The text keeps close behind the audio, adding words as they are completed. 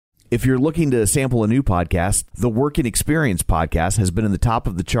If you're looking to sample a new podcast, the Working Experience podcast has been in the top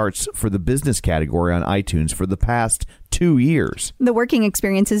of the charts for the business category on iTunes for the past 2 years. The Working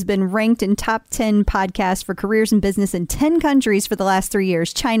Experience has been ranked in top 10 podcasts for careers and business in 10 countries for the last 3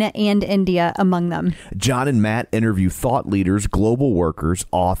 years, China and India among them. John and Matt interview thought leaders, global workers,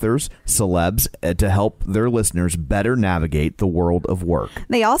 authors, celebs to help their listeners better navigate the world of work.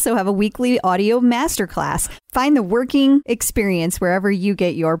 They also have a weekly audio masterclass. Find The Working Experience wherever you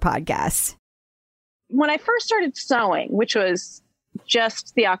get your podcasts. When I first started sewing, which was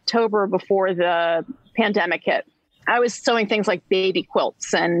just the October before the pandemic hit, I was sewing things like baby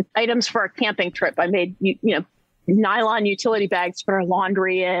quilts and items for our camping trip. I made, nylon utility bags to put our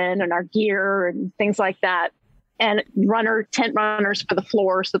laundry in and our gear and things like that. And tent runners for the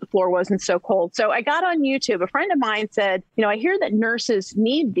floor so the floor wasn't so cold. So I got on YouTube. A friend of mine said, I hear that nurses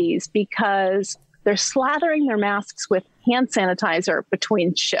need these because they're slathering their masks with hand sanitizer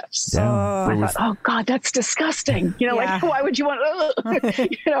between shifts. Yeah. I thought, oh God, that's disgusting. Like, why would you want,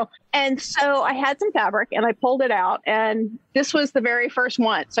 And so I had some fabric and I pulled it out, and this was the very first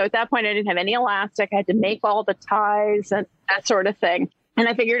one. So at that point, I didn't have any elastic. I had to make all the ties and that sort of thing. And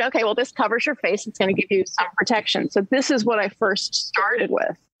I figured, okay, well, this covers your face. It's going to give you some protection. So this is what I first started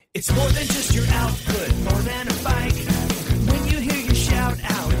with. It's more than just your output, more than a bike. When you hear your shout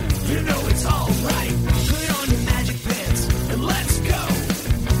out, you know it's all right. Put on your magic pants and let's go.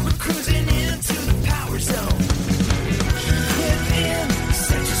 We're cruising into the power zone. Clip in,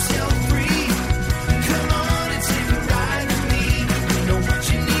 set yourself free. Come on and take a ride with me. Know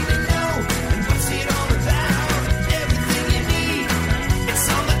what you need to know and what's it all about. Everything you need, it's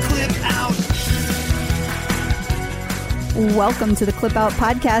on the Clip Out. Welcome to the Clip Out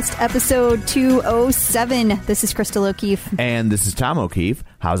Podcast, episode 207. This is Crystal O'Keefe. And this is Tom O'Keefe.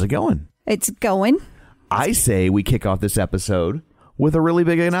 How's it going? It's going. I say we kick off this episode with a really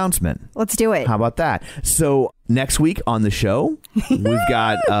big announcement. Let's do it. How about that? So next week on the show, we've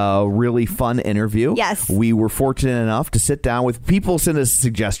got a really fun interview. Yes. We were fortunate enough to sit down with people. Send us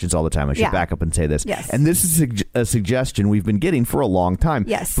suggestions all the time. I should back up and say this. Yes. And this is a suggestion we've been getting for a long time.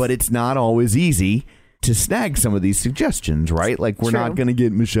 Yes. But it's not always easy to snag some of these suggestions, right? Like, we're not going to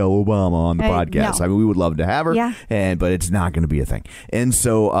get Michelle Obama on the podcast. No. I mean, we would love to have her, but it's not going to be a thing. And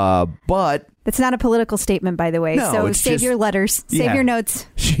so, but... That's not a political statement, by the way. No, so save your letters. Save your notes.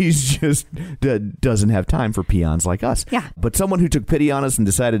 She's just doesn't have time for peons like us. Yeah. But someone who took pity on us and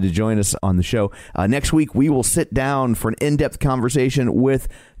decided to join us on the show. Next week, we will sit down for an in-depth conversation with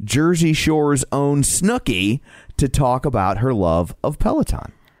Jersey Shore's own Snooki to talk about her love of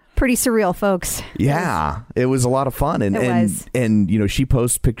Peloton. Pretty surreal, folks. Yeah, it was a lot of fun. And she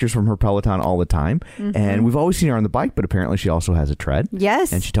posts pictures from her Peloton all the time. Mm-hmm. And we've always seen her on the bike, but apparently she also has a tread.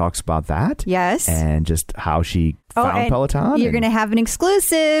 Yes. And she talks about that. Yes. And just how she found Peloton. You're going to have an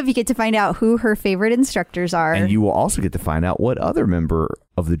exclusive. You get to find out who her favorite instructors are. And you will also get to find out what other member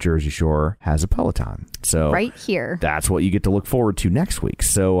of the Jersey Shore has a Peloton. So right here. That's what you get to look forward to next week.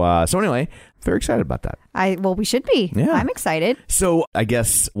 So anyway, very excited about that. We should be. Yeah. I'm excited. So I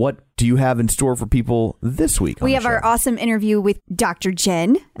guess, what do you have in store for people this week? We have our awesome interview with Dr.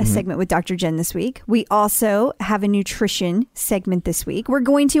 Jen, a segment with Dr. Jen this week. We also have a nutrition segment this week. We're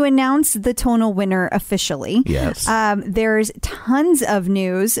going to announce the tonal winner officially. Yes. There's tons of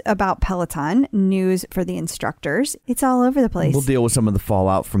news about Peloton, news for the instructors. It's all over the place. We'll deal with some of the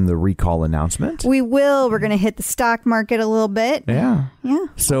fallout from the recall announcement. We will. We're going to hit the stock market a little bit. Yeah. Yeah.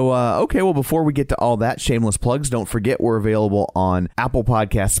 So, okay, well, before we get to all that, shameless plugs, don't forget we're available on Apple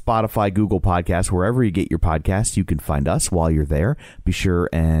Podcasts, Spotify, Google Podcasts, wherever you get your podcasts. You can find us while you're there. Be sure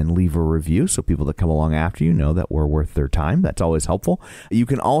and leave a review so people that come along after you know that we're worth their time. That's always helpful. You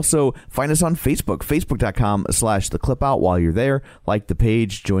can also find us on Facebook, facebook.com/theclipout while you're there. Like the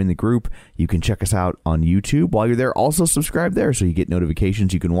page, join the group. You can check us out on YouTube while you're there. Also subscribe there so you get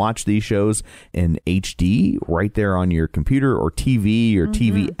notifications. You can watch these shows in HD right there on your computer or TV or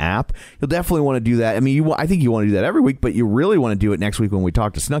TV app. You'll definitely want to do that. I mean, I think you want to do that every week, but you really want to do it next week when we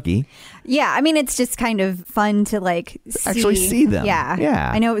talk to Snooki. Yeah, I mean, it's just kind of fun to actually see them.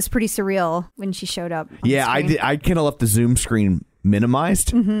 Yeah. I know it was pretty surreal when she showed up. Yeah, I kind of left the Zoom screen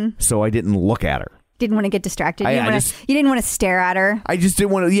minimized, so I didn't look at her. Didn't want to get distracted. You didn't want to stare at her. I just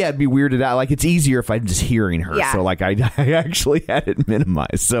didn't want to, it'd be weirded out. Like, it's easier if I'm just hearing her. Yeah. So, I actually had it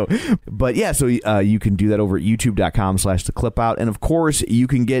minimized. So, but yeah, so you can do that over at youtube.com/theclipout. And of course, you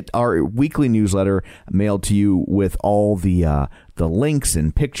can get our weekly newsletter mailed to you with all the links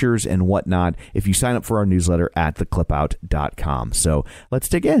and pictures and whatnot if you sign up for our newsletter at theclipout.com. So let's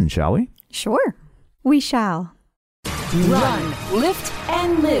dig in, shall we? Sure. We shall. Run, lift,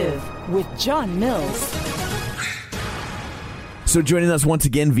 and live with John Mills. So joining us once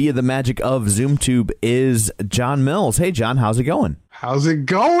again via the magic of ZoomTube is John Mills. Hey, John, how's it going? How's it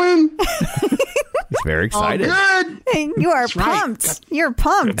going? He's very excited. Oh, good. Hey, you are That's right. pumped. You're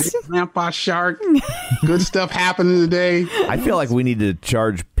pumped. Grandpa Shark. Good stuff happening today. I feel like we need to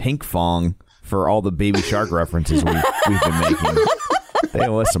charge Pink Fong for all the Baby Shark references we've been making. They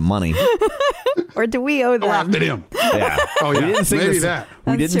owe us some money. Or do we owe Go them? after them. Yeah. Oh, yeah. We didn't sing Maybe the, that.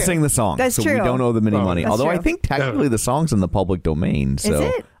 We That's didn't true. sing the song. That's so true. we don't owe them any Oh, money. that's Although I true. think technically the song's in the public domain. So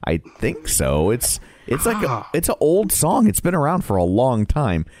it? I think so. It's like it's an old song. It's been around for a long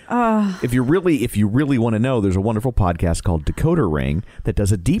time. If you really want to know, there's a wonderful podcast called Decoder Ring that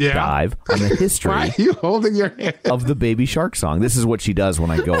does a deep Yeah. dive on the history Why are you holding your head? of the Baby Shark song. This is what she does when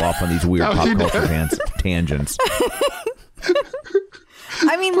I go off on these weird Oh, pop she culture does. tangents.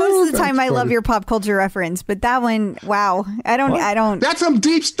 I mean, most of the that's time I love funny. your pop culture reference, but that one, wow. I don't. That's some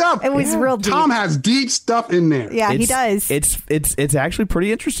deep stuff. It was real deep. Tom has deep stuff in there. Yeah, he does. It's actually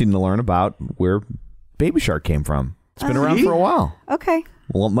pretty interesting to learn about where Baby Shark came from. It's been around for a while. Okay.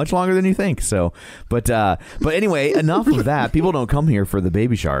 Well, much longer than you think. So, but anyway, enough of that. People don't come here for the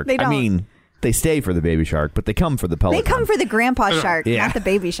Baby Shark. They don't. I mean, they stay for the Baby Shark, but they come for the Pelican. They come for the grandpa shark, Yeah. not the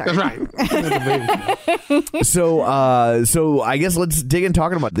baby shark. That's right. So I guess let's dig in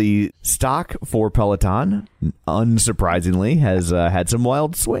talking about the stock for Peloton. Unsurprisingly, has had some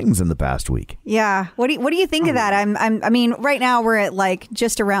wild swings in the past week. Yeah. What do you think of that? I mean, right now we're at like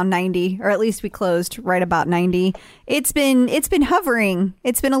just around 90, or at least we closed right about 90. It's been hovering.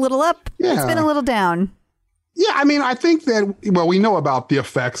 It's been a little up. It's Yeah. been a little down. Yeah, I mean, I think that, well, we know about the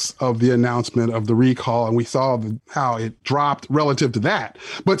effects of the announcement of the recall, and we saw how it dropped relative to that.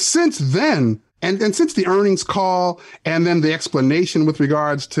 But since then, and since the earnings call, and then the explanation with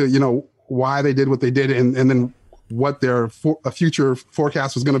regards to, why they did what they did, and then what their future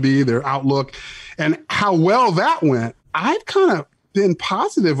forecast was going to be, their outlook, and how well that went, I've kind of been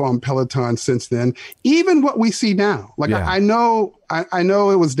positive on Peloton since then, even what we see now. Like, Yeah. I know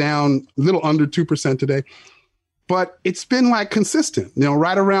it was down a little under 2% today, but it's been like consistent,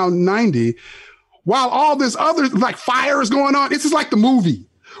 right around 90, while all this other like fire is going on. This is like the movie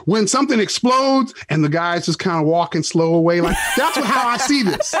when something explodes and the guy's just kind of walking slow away. Like, that's how I see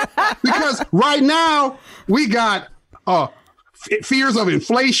this, because right now we got fears of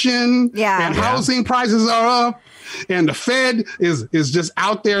inflation, Yeah. and housing prices are up. And the Fed is just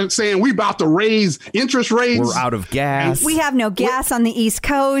out there saying we about to raise interest rates. We're out of gas. We have no gas on the East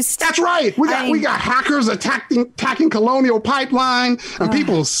Coast. That's right. We got hackers attacking Colonial Pipeline, and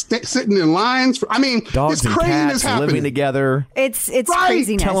people sitting in lines. dogs it's and craziness cats happening. living together. It's Right.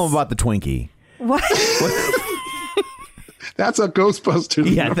 craziness. Tell them about the Twinkie. What? That's a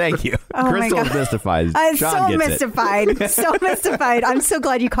Ghostbusters. Yeah, thank you. Oh my Crystal is God. mystified. I'm John so gets it. mystified. So mystified. I'm so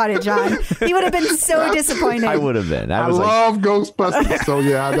glad you caught it, John. He would have been so disappointed. I would have been. I was like, love Ghostbusters. So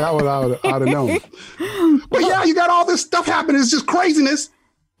yeah, that one I'd have known. But yeah, you got all this stuff happening. It's just craziness.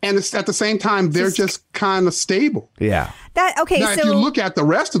 And it's at the same time, they're just kind of stable. yeah. Okay, Now, so if you look at the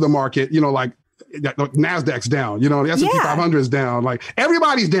rest of the market, like NASDAQ's down, the S&P Yeah. 500 is down. Like,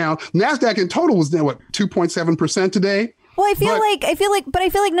 everybody's down. NASDAQ in total was down, 2.7% today? well, I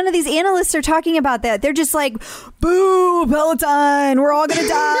feel like none of these analysts are talking about that. They're just like, boo, Peloton, we're all gonna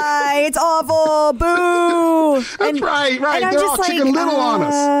die. It's awful. Boo. That's right. And I'm They're just all chicken little on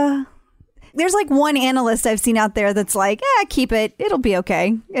us. There's like one analyst I've seen out there that's like, keep it. It'll be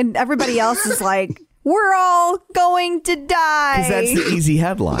okay. And everybody else is like, we're all going to die. Because that's the easy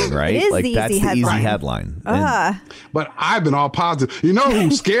headline, right? It is like the that's easy the easy headline. headline. And But I've been all positive. You know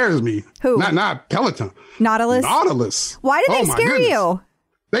who scares me? Who? Not Peloton. Nautilus. Nautilus. Why do they Oh, my scare goodness. you?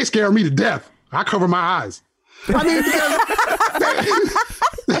 They scare me to death. I cover my eyes. I mean, because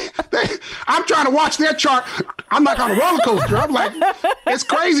I'm trying to watch their chart. I'm like on a roller coaster. I'm like, it's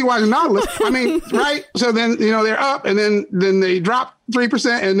crazy watching Nautilus. I mean, right? So then, they're up, and then they drop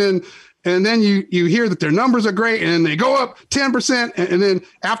 3%, and then you hear that their numbers are great, and then they go up 10%, and then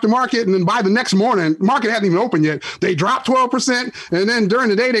after market, and then by the next morning, market hasn't even opened yet, they drop 12%, and then during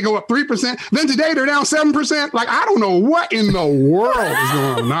the day they go up 3%. Then today they're down 7%. Like, I don't know what in the world is going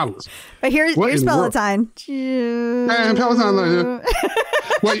on with Nautilus. But here's What in the world? Peloton. And Peloton,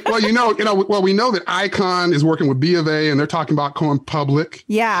 well, we know that Icon is working with B of A, and they're talking about going public.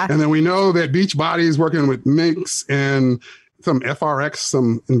 Yeah. And then we know that Beachbody is working with Minx and some FRX,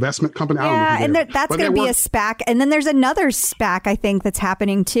 some investment company. I don't know Yeah, who and they are. that's But going to they be a work- SPAC. And then there's another SPAC, I think, that's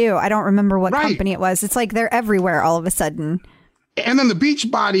happening too. I don't remember what Right. company it was. It's like they're everywhere all of a sudden. And then the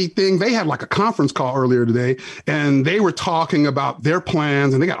Beachbody thing, they had like a conference call earlier today, and they were talking about their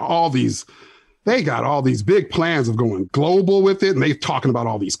plans, and they got all these big plans of going global with it, and they're talking about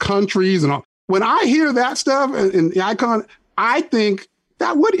all these countries and all. When I hear that stuff and the Icon, I think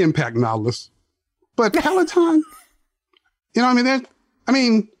that would impact Nautilus. But Peloton,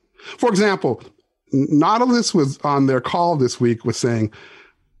 for example, Nautilus was on their call this week was saying,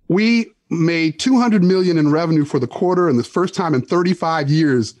 we made $200 million in revenue for the quarter, and the first time in 35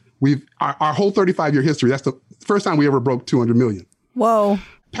 years, our whole 35-year history, that's the first time we ever broke 200 million. Whoa.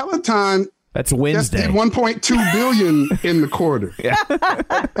 Peloton, that's Wednesday. Did 1.2 billion in the quarter. Yeah.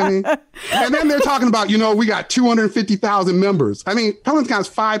 And then they're talking about, we got 250,000 members. Peloton has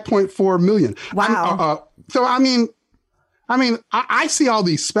 5.4 million. Wow. I see all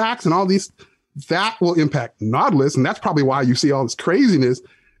these SPACs and all these, that will impact Nautilus, and that's probably why you see all this craziness.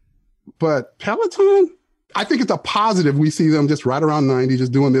 But Peloton, I think it's a positive. We see them just right around 90,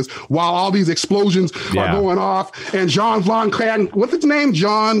 just doing this while all these explosions are going off. And Jean-Claude, what's his name?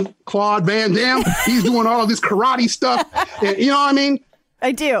 Jean-Claude Van Damme. He's doing all this karate stuff. And, you know what I mean?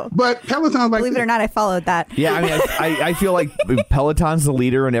 I do. But Peloton, believe it or not, I followed that. Yeah, I feel like Peloton's the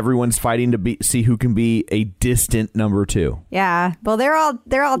leader, and everyone's fighting to see who can be a distant number 2. Yeah. Well, they're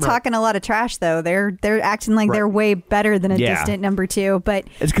all talking a lot of trash, though. They're acting like they're way better than a distant number 2. But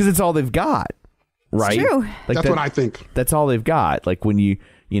it's because it's all they've got. Right. It's true. Like that's what I think. That's all they've got. Like when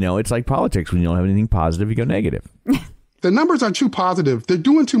it's like politics. When you don't have anything positive, you go negative. The numbers are too positive.Ey're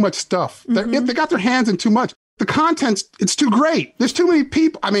doing too much stuff. Mm-hmm. They got their hands in too much. The content's, it's too great. There's too many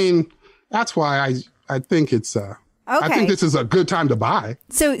people. That's why I think it's, I think this is a good time to buy.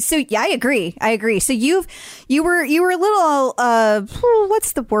 So yeah, I agree. So you were a little,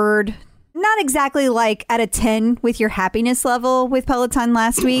 what's the word? Not exactly like at a 10 with your happiness level with Peloton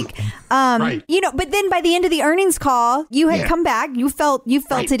last week. Right. But then by the end of the earnings call, you had come back, you felt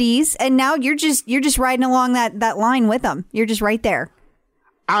at ease, and now you're just riding along that line with them. You're just right there.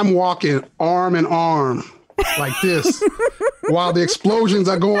 I'm walking arm in arm like this while the explosions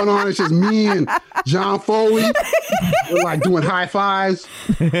are going on. It's just me and John Foley. We're like doing high fives.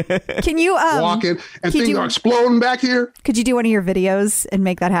 Can you walking and things are exploding back here? Could you do one of your videos and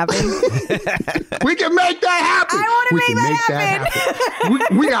make that happen? We can make that happen. I want to make that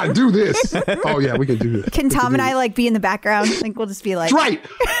happen. We got to do this. Oh yeah, we can do this. Can Tom and I be in the background? We'll just be like, that's right.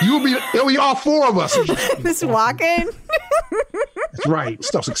 It'll be all 4 of us. Just walking. That's right.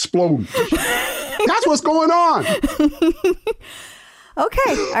 Stuff's exploding. That's what's going on.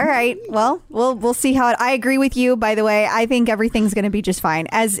 Okay. All right. Well, we'll see how I agree with you, by the way. I think everything's going to be just fine.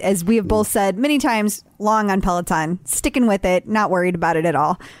 As we have both said many times long on Peloton, sticking with it, not worried about it at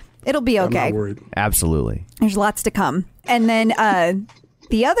all. It'll be okay. I'm not worried. Absolutely. There's lots to come. And then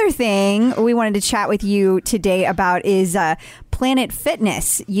the other thing we wanted to chat with you today about is Planet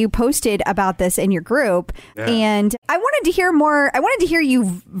Fitness. You posted about this in your group, and I wanted to hear more. I wanted to hear you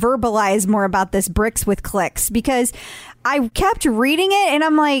verbalize more about this bricks with clicks, because I kept reading it and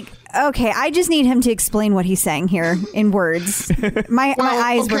I'm like, okay, I just need him to explain what he's saying here in words. My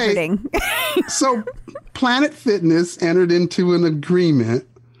eyes were hurting. So Planet Fitness entered into an agreement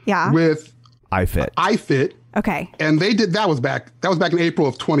with iFit. Okay. And they did, that was back in April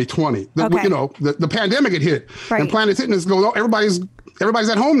of 2020. The pandemic had hit. Right. And Planet Fitness goes, oh, everybody's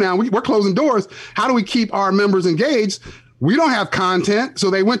at home now. We're closing doors. How do we keep our members engaged? We don't have content. So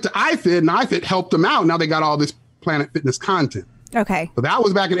they went to iFit, and iFit helped them out. Now they got all this Planet Fitness content. Okay. So that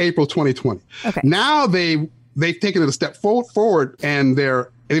was back in April 2020. Okay. Now they've taken it a step forward, and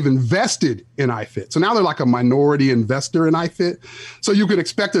they've invested in iFit. So now they're like a minority investor in iFit. So you could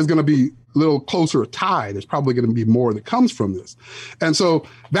expect there's going to be a little closer tie. There's probably going to be more that comes from this. And so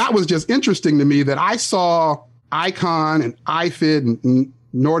that was just interesting to me that I saw Icon and iFit and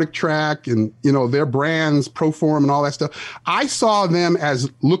Nordic Track and, their brands, Proform and all that stuff. I saw them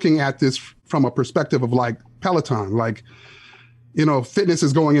as looking at this from a perspective of like Peloton, fitness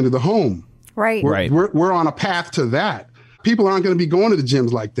is going into the home. Right. We're on a path to that. People aren't going to be going to the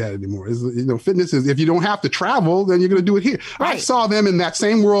gyms like that anymore. Fitness is, if you don't have to travel, then you're going to do it here. Right. I saw them in that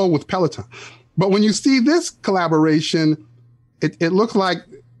same world with Peloton. But when you see this collaboration, it looks like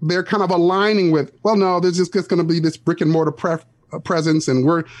they're kind of aligning with, well, no, there's just going to be this brick and mortar presence, and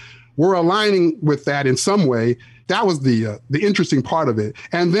we're aligning with that in some way. That was the interesting part of it.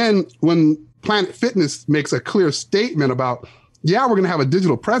 And then when Planet Fitness makes a clear statement about, we're going to have a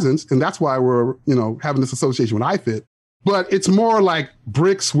digital presence, and that's why we're, having this association with iFit. But it's more like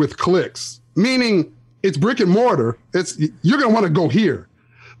bricks with clicks, meaning it's brick and mortar. You're going to want to go here.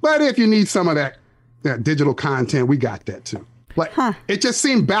 But if you need some of that digital content, we got that too. It just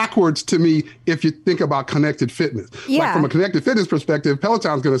seemed backwards to me if you think about connected fitness. Yeah. Like from a connected fitness perspective,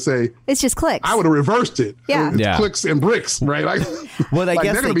 Peloton's going to say, it's just clicks. I would have reversed it. Yeah. It's clicks and bricks, right? Well, I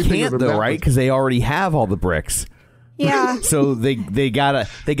guess they can't though, right? Because they already have all the bricks. Yeah. So they gotta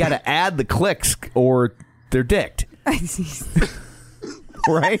add the clicks or they're dicked.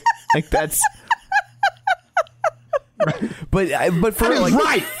 Right? Like that's. But for That is like,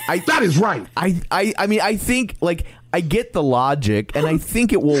 right. That is right. I mean, I think like I get the logic, and I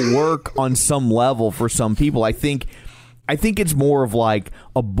think it will work on some level for some people. I think it's more of like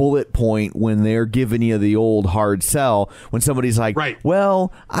a bullet point when they're giving you the old hard sell. When somebody's like, right.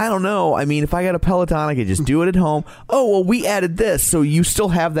 Well, I don't know. I mean, if I got a Peloton, I could just do it at home. Oh, well, we added this. So you still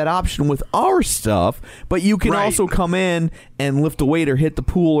have that option with our stuff, but you can also come in and lift a weight or hit the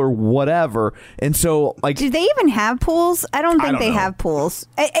pool or whatever. And so, like, do they even have pools? I don't think they have pools.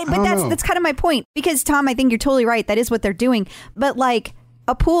 But that's kind of my point. Because, Tom, I think you're totally right. That is what they're doing. But, like,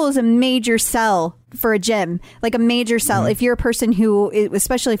 a pool is a major sell for a gym, like a major sell if you're a person who,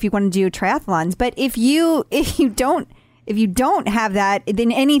 especially if you want to do triathlons. But if you don't have that,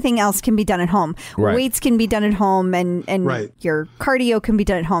 then anything else can be done at home. Right. Weights can be done at home, and your cardio can be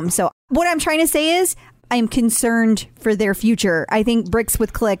done at home. So what I'm trying to say is, I'm concerned for their future. I think bricks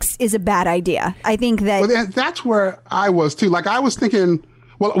with clicks is a bad idea. I think that that's where I was too. Like I was thinking,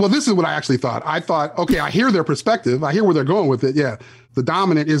 well, this is what I actually thought. I thought, okay, I hear their perspective. I hear where they're going with it. Yeah. The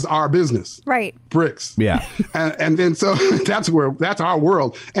dominant is our business. Right. Bricks. Yeah. And then so that's our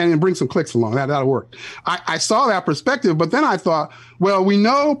world. And bring some clicks along. That'll work. I saw that perspective, but then I thought, well, we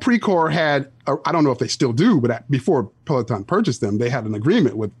know Precor had, I don't know if they still do, but before Peloton purchased them, they had an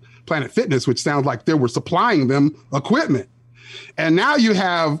agreement with Planet Fitness, which sounds like they were supplying them equipment. And now you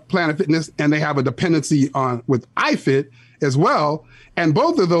have Planet Fitness and they have a dependency with iFit as well. And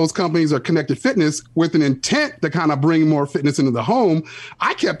both of those companies are connected fitness with an intent to kind of bring more fitness into the home.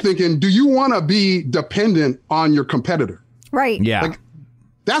 I kept thinking, do you want to be dependent on your competitor? Right. Yeah. Like,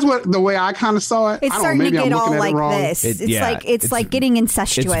 that's the way I kind of saw it. It's starting to get all like this. It's like getting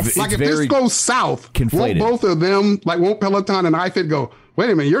incestuous. Like if this goes south, conflated. Won't both of them, like won't Peloton and iFit go, wait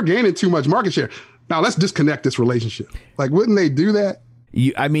a minute, you're gaining too much market share. Now let's disconnect this relationship. Like, wouldn't they do that?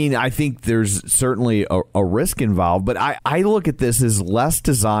 I mean, I think there's certainly a risk involved, but I look at this as less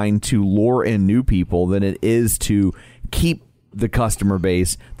designed to lure in new people than it is to keep the customer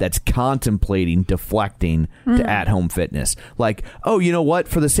base that's contemplating deflecting to at-home fitness. Like, oh, you know what?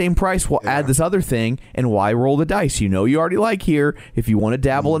 For the same price, we'll add this other thing, and why roll the dice? You know you already like here. If you want to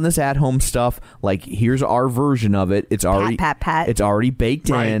dabble in this at-home stuff, like, here's our version of it. It's already It's already baked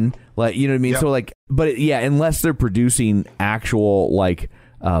in. Like, you know what I mean? Yep. So, like, but yeah, unless they're producing actual, like,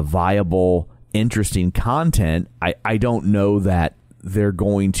 viable, interesting content, I don't know that they're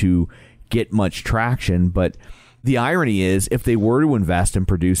going to get much traction. But the irony is, if they were to invest in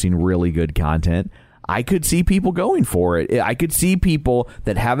producing really good content, I could see people going for it. I could see people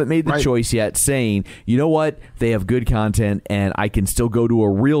that haven't made the choice yet saying, you know what, they have good content and I can still go to a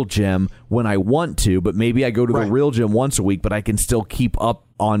real gym when I want to, but maybe I go to the real gym once a week, but I can still keep up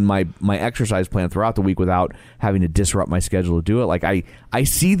on my exercise plan throughout the week without having to disrupt my schedule to do it. Like I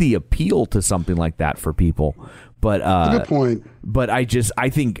see the appeal to something like that for people. But that's a good point. But I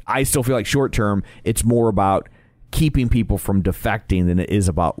still feel like short term, it's more about keeping people from defecting than it is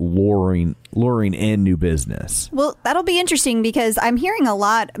about luring in new business. Well, that'll be interesting because I'm hearing a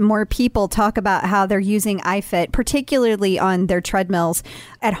lot more people talk about how they're using iFit, particularly on their treadmills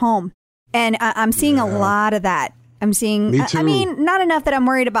at home. And I'm seeing a lot of that. I'm seeing, Me too. I mean, not enough that I'm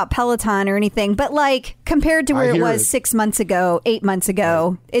worried about Peloton or anything, but like compared to where it was 6 months ago, 8 months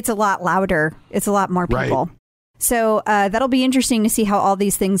ago, it's a lot louder. It's a lot more people. So that'll be interesting to see how all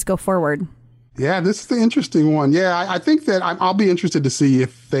these things go forward. Yeah, this is the interesting one. Yeah, I think that I'll be interested to see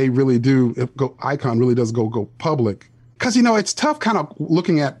if they really do, Icon really does go public. Because, you know, it's tough kind of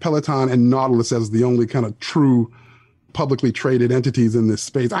looking at Peloton and Nautilus as the only kind of true publicly traded entities in this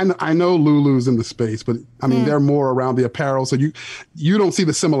space. I know Lulu's in the space, but I mean, they're more around the apparel. So you don't see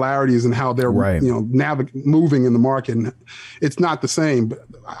the similarities in how they're, moving in the market. And it's not the same,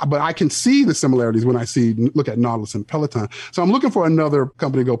 but I can see the similarities when I look at Nautilus and Peloton. So I'm looking for another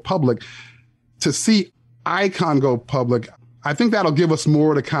company to go public. To see Icon go public, I think that'll give us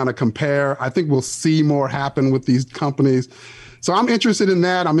more to kind of compare. I think we'll see more happen with these companies. So I'm interested in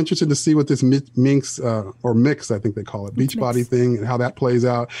that. I'm interested to see what this Mix, I think they call it, Beachbody thing, and how that plays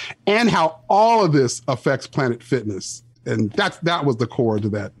out, and how all of this affects Planet Fitness. And that was the core to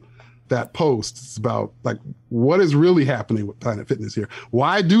that post. It's about like what is really happening with Planet Fitness here.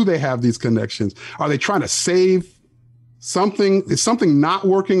 Why do they have these connections? Are they trying to save something? Is something not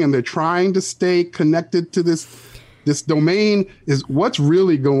working and they're trying to stay connected to this domain? Is what's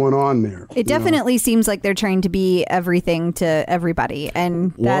really going on there? It definitely seems like they're trying to be everything to everybody.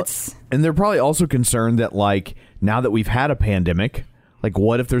 And and they're probably also concerned that, like, now that we've had a pandemic, Like,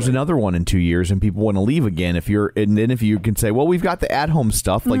 what if there's another one in 2 years and people want to leave again? And then if you can say, well, we've got the at-home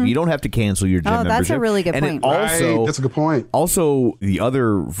stuff, like you don't have to cancel your gym membership. That's a really good point. Also, that's a good point. Also, the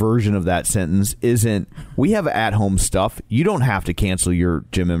other version of that sentence isn't, we have at-home stuff. You don't have to cancel your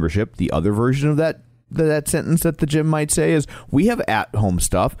gym membership. The other version of that sentence that the gym might say is, we have at-home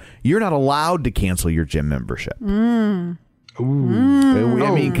stuff. You're not allowed to cancel your gym membership. I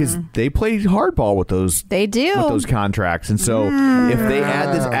mean, because they play hardball with those. They do. With those contracts. And so if they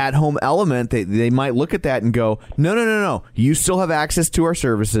add this at-home element, they might look at that and go, no. You still have access to our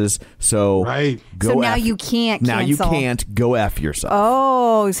services. So go So now you can't Now cancel. you can't. Go F yourself.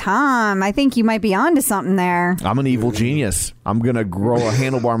 Oh, Tom, I think you might be onto something there. I'm an evil genius. I'm going to grow a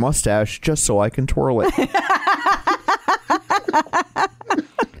handlebar mustache just so I can twirl it.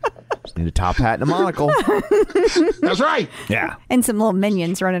 Just need a top hat and a monocle. That's right. Yeah. And some little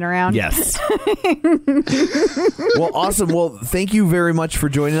minions running around. Yes. Well, awesome. Well, thank you very much for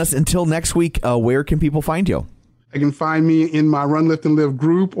joining us. Until next week, where can people find you? They can find me in my Run, Lift, and Live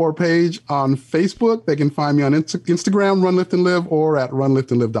group or page on Facebook. They can find me on Instagram, Run, Lift, and Live, or at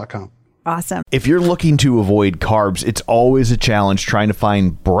runliftandlive.com. Awesome. If you're looking to avoid carbs, it's always a challenge trying to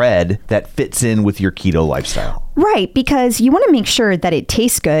find bread that fits in with your keto lifestyle. Right, because you want to make sure that it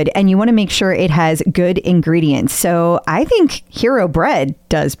tastes good and you want to make sure it has good ingredients. So I think Hero Bread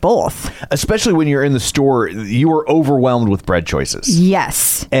does both. Especially when you're in the store, you are overwhelmed with bread choices.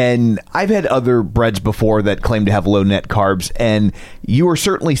 Yes. And I've had other breads before that claim to have low net carbs, and you are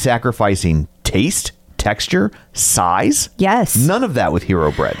certainly sacrificing taste, texture, size. Yes. None of that with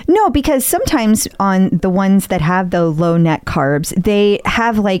Hero Bread. No, because sometimes on the ones that have the low net carbs, they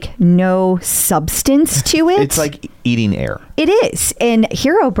have like no substance to it. It's like eating air. It is. And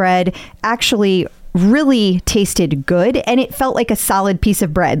Hero Bread actually really tasted good, and it felt like a solid piece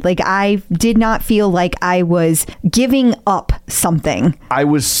of bread. Like, I did not feel like I was giving up something. I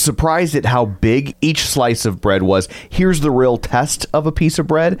was surprised at how big each slice of bread was. Here's the real test of a piece of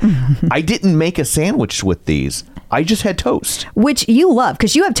bread. I didn't make a sandwich with these. I just had toast. Which you love,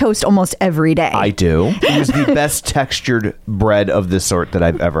 because you have toast almost every day. I do. It was the best textured bread of this sort that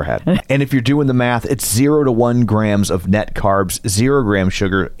I've ever had. And if you're doing the math, it's 0 to 1 grams of net carbs, 0 grams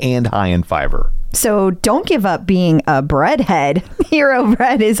sugar, and high in fiber. So don't give up being a breadhead. Hero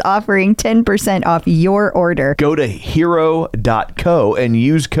Bread is offering 10% off your order. Go to hero.co and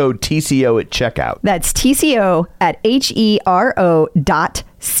use code TCO at checkout. That's TCO at HERO.co.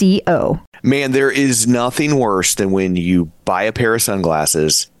 Man, there is nothing worse than when you buy a pair of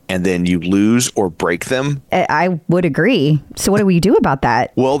sunglasses and then you lose or break them. I would agree. So what do we do about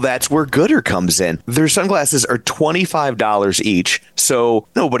that? Well, that's where Gooder comes in. Their sunglasses are $25 each, so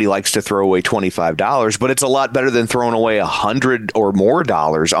nobody likes to throw away $25, but it's a lot better than throwing away $100 or more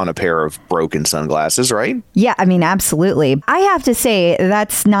on a pair of broken sunglasses, right? Yeah, I mean, absolutely. I have to say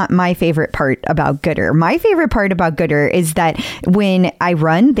that's not my favorite part about Gooder. My favorite part about Gooder is that when I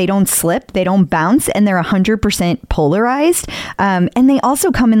run, they don't slip, they don't bounce, and they're 100% polarized. And they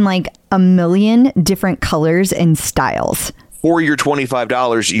also come in like a million different colors and styles. For your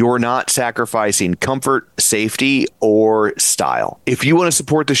 $25, you're not sacrificing comfort, safety, or style. If you want to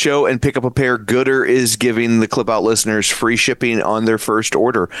support the show and pick up a pair, Gooder is giving the Clip Out listeners free shipping on their first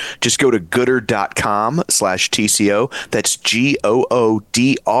order. Just go to gooder.com/TCO. That's GOODR.com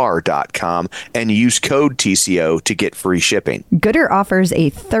and use code TCO to get free shipping. Gooder offers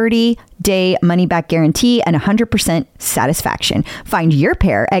a 30-day money-back guarantee and 100% satisfaction. Find your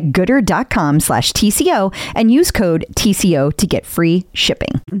pair at gooder.com/TCO and use code TCO to get free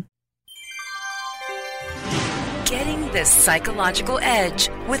shipping. Getting the psychological edge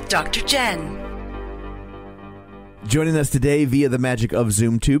with Dr. Jen. Joining us today via the magic of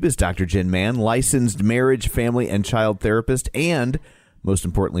ZoomTube is Dr. Jen Mann, licensed marriage, family, and child therapist, and most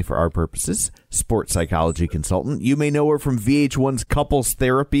importantly for our purposes, sports psychology consultant. You may know her from VH1's Couples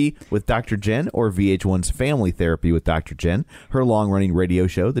Therapy with Dr. Jen or VH1's Family Therapy with Dr. Jen, her long-running radio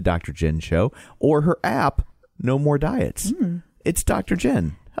show, The Dr. Jen Show, or her app, No More Diets. It's Dr.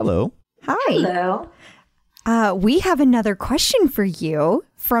 Jen. Hello. Hi. Hello. We have another question for you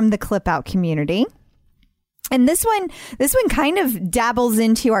from the Clip Out community. And this one kind of dabbles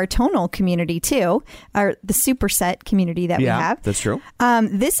into our tonal community too, or the superset community that we have. Yeah, that's true.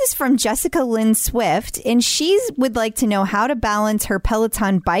 This is from Jessica Lynn Swift, and she would like to know how to balance her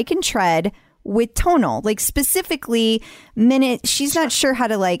Peloton bike and tread with tonal, like specifically minutes. She's not sure how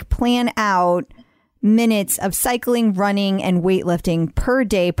to like plan out minutes of cycling, running, and weightlifting per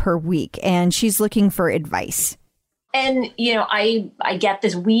day per week, and she's looking for advice. And, you know, I get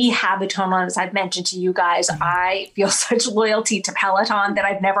this. We have a Tonal, as I've mentioned to you guys. I feel such loyalty to Peloton that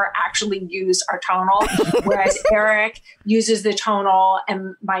I've never actually used our Tonal, whereas Eric uses the Tonal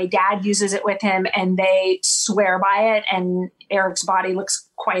and my dad uses it with him and they swear by it. And Eric's body looks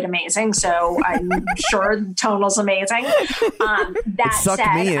quite amazing. So I'm sure the Tonal's amazing. That it sucked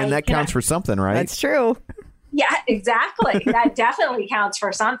said, me in. That counts for something, right? That's true. Yeah, exactly. That definitely counts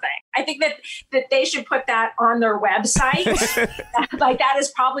for something. I think that they should put that on their website. Like that is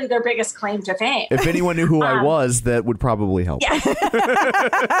probably their biggest claim to fame. If anyone knew who I was, that would probably help. Yeah.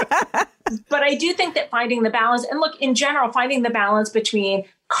 But I do think that finding the balance, and look, in general, finding the balance between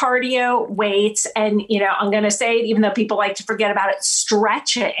cardio, weights, and, you know, I'm going to say it, even though people like to forget about it,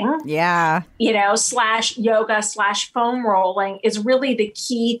 stretching, Yeah. you know, / yoga / foam rolling is really the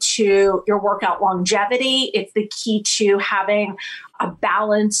key to your workout longevity. It's the key to having a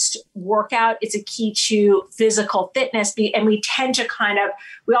balanced workout. It's a key to physical fitness. And we tend to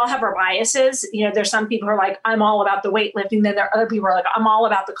we all have our biases. You know, there's some people who are like, I'm all about the weightlifting. Then there are other people who are like, I'm all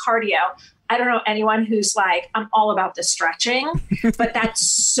about the cardio. I don't know anyone who's like, I'm all about the stretching, but that's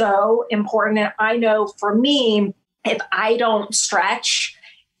so important. And I know for me, if I don't stretch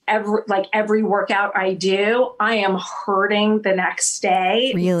every workout I do, I am hurting the next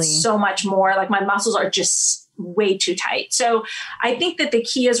day. Really? So much more. Like my muscles are just way too tight. So I think that the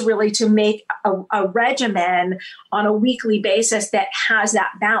key is really to make a regimen on a weekly basis that has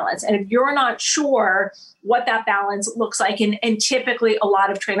that balance. And if you're not sure what that balance looks like, and typically a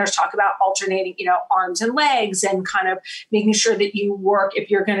lot of trainers talk about alternating, you know, arms and legs and kind of making sure that you work, if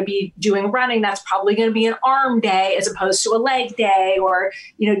you're going to be doing running, that's probably going to be an arm day as opposed to a leg day, or,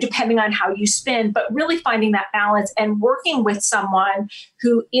 you know, depending on how you spin, but really finding that balance and working with someone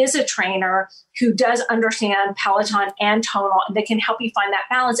who is a trainer who does understand Peloton and Tonal, and that can help you find that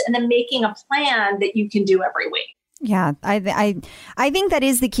balance, and then making a plan that you can do every week. Yeah, I think that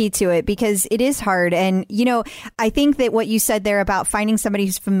is the key to it, because it is hard. And, you know, I think that what you said there about finding somebody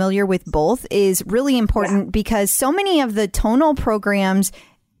who's familiar with both is really important, because so many of the Tonal programs,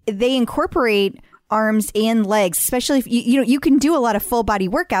 they incorporate arms and legs, especially if you can do a lot of full body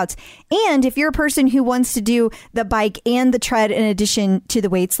workouts. And if you're a person who wants to do the bike and the tread in addition to the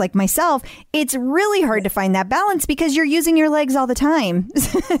weights like myself, it's really hard to find that balance because you're using your legs all the time.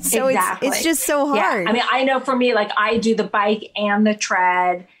 So exactly. it's just so hard. Yeah. I mean, I know for me, like I do the bike and the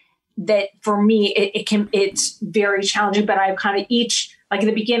tread, that for me, it's very challenging, but I kind of like at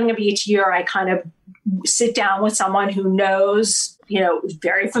the beginning of each year, I kind of sit down with someone who knows, you know, is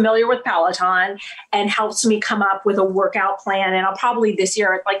very familiar with Peloton and helps me come up with a workout plan. And I'll probably this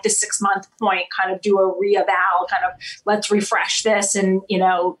year at like the 6-month point kind of do a reeval, kind of let's refresh this and, you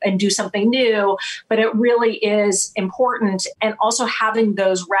know, and do something new. But it really is important. And also having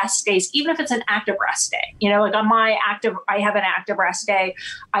those rest days, even if it's an active rest day, you know, like on I have an active rest day.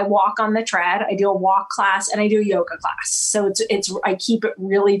 I walk on the tread, I do a walk class, and I do a yoga class. So I keep it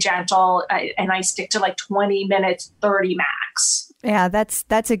really gentle, and I stick to like 20 minutes, 30 max. Yeah,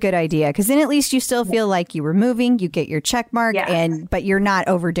 that's a good idea, because then at least you still feel like you were moving, you get your check mark, but you're not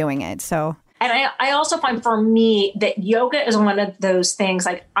overdoing it. So, and I also find for me that yoga is one of those things.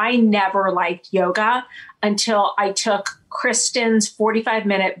 Like I never liked yoga until I took Kristen's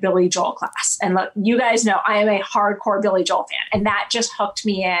 45-minute Billy Joel class. And look, you guys know I am a hardcore Billy Joel fan, and that just hooked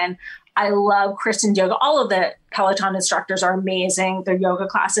me in. I love Kristen's yoga. All of the Peloton instructors are amazing, their yoga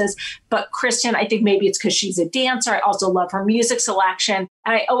classes. But Kristen, I think maybe it's because she's a dancer. I also love her music selection.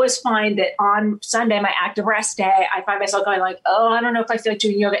 And I always find that on Sunday, my active rest day, I find myself going like, oh, I don't know if I feel like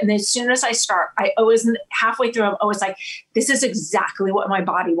doing yoga. And then as soon as I start, I always, halfway through, I'm always like, this is exactly what my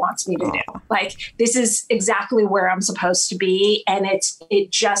body wants me to do. Like, this is exactly where I'm supposed to be. And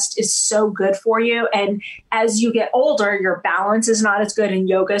it just is so good for you. And as you get older, your balance is not as good, and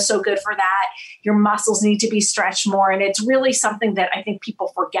yoga is so good for that. Your muscles need to be stretched more. And it's really something that I think people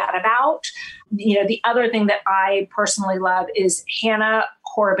forget about. You know, the other thing that I personally love is Hannah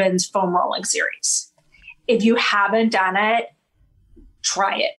Corbin's foam rolling series. If you haven't done it,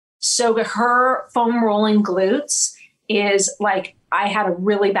 try it. So her foam rolling glutes is like, I had a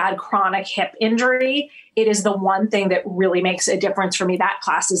really bad chronic hip injury. It is the one thing that really makes a difference for me. That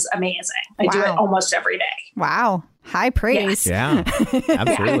class is amazing. I do it almost every day. Wow. High praise. Yeah,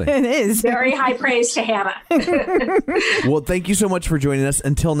 absolutely. It is. Very high praise to Hannah. Well, thank you so much for joining us.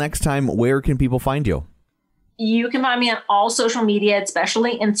 Until next time, where can people find you? You can find me on all social media,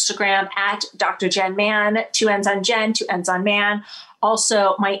 especially Instagram at Dr. Jen Mann, 2 N's on Jen, 2 N's on Mann.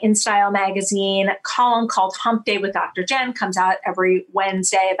 Also, my InStyle magazine column called Hump Day with Dr. Jen comes out every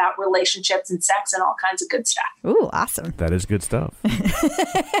Wednesday about relationships and sex and all kinds of good stuff. Ooh, awesome. That is good stuff.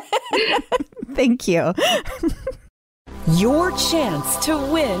 Thank you. Your chance to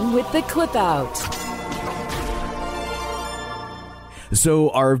win with the Clip Out. So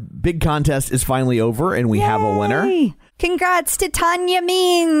our big contest is finally over, and we have a winner. Yay! Congrats to Tanya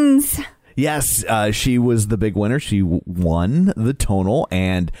Means. Yes, she was the big winner. She won the tonal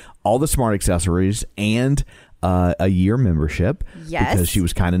and all the smart accessories and a year membership. Yes. Because she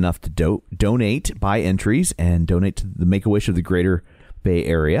was kind enough to donate, buy entries, and donate to the Make-A-Wish of the Greater Bay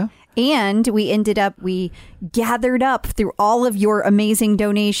Area. And we gathered up through all of your amazing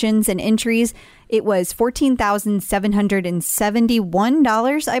donations and entries. It was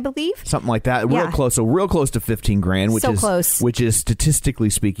 $14,771, I believe. Something like that. Real close. So real close to 15 grand, which so is close. Which is statistically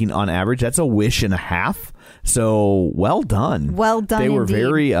speaking, on average, that's a wish and a half. So well done. Well done. They were indeed.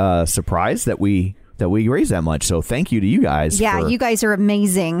 very surprised that we raised that much. So thank you to you guys. Yeah, you guys are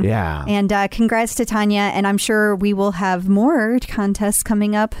amazing. Yeah. And congrats to Tanya. And I'm sure we will have more contests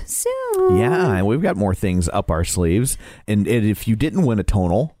coming up soon. Yeah, and we've got more things up our sleeves. And if you didn't win a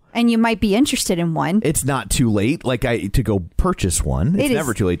tonal, and you might be interested in one, it's not too late to go purchase one. It's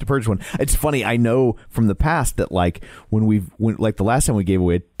never too late to purchase one. It's funny, I know from the past that when the last time we gave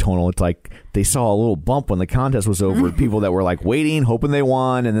away a tonal, it's like they saw a little bump when the contest was over. People that were like waiting, hoping they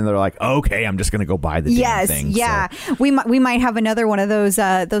won, and then they're like, okay, I'm just going to go buy the damn thing. Yeah. So. We might have another one of those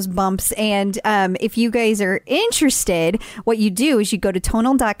bumps. And if you guys are interested, what you do is you go to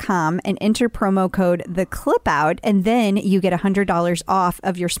tonal.com and enter promo code the Clip Out, and then you get $100 off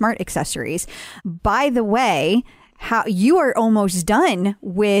of your smart accessories. By the way, how you are almost done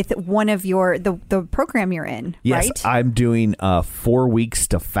with one of the program you're in, yes, right? I'm doing 4 weeks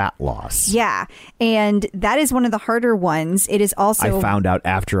to fat loss. Yeah, and that is one of the harder ones. It is also I found out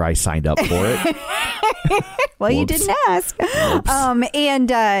after I signed up for it. Well, you didn't ask. And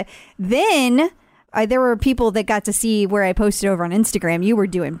then there were people that got to see where I posted over on Instagram. You were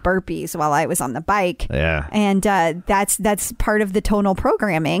doing burpees while I was on the bike. Yeah. And that's part of the tonal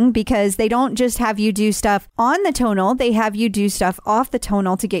programming, because they don't just have you do stuff on the tonal. They have you do stuff off the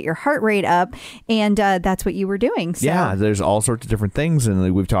tonal to get your heart rate up. And that's what you were doing. So. Yeah, there's all sorts of different things.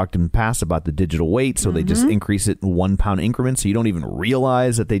 And we've talked in the past about the digital weight. So they just increase it in 1 pound increments. So you don't even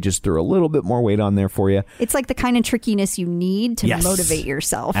realize that they just threw a little bit more weight on there for you. It's like the kind of trickiness you need to motivate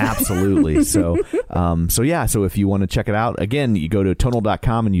yourself. Absolutely. So if you want to check it out, again, you go to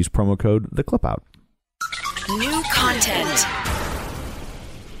tonal.com and use promo code the Clip Out. New content.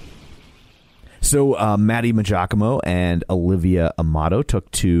 So Maddie Magiacomo and Olivia Amato took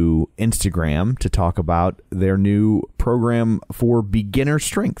to Instagram to talk about their new program for beginner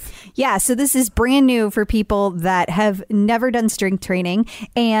strength. Yeah, so this is brand new for people that have never done strength training.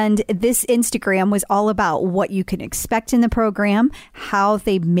 And this Instagram was all about what you can expect in the program, how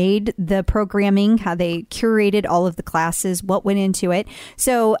they made the programming, how they curated all of the classes, what went into it.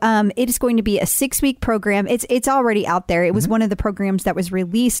 So it is going to be a 6-week program. It's already out there. It was one of the programs that was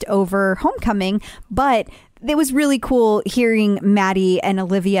released over homecoming, but it was really cool hearing Maddie and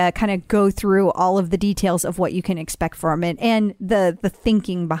Olivia kind of go through all of the details of what you can expect from it and the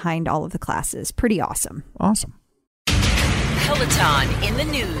thinking behind all of the classes. Pretty awesome. Awesome. Peloton in the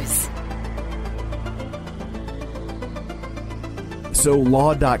news. So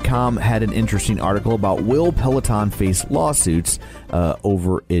Law.com had an interesting article about will Peloton face lawsuits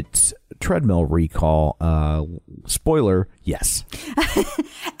over its treadmill recall. Spoiler, yes.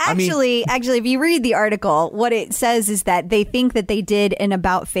 Actually, if you read the article, what it says is that they think that they did an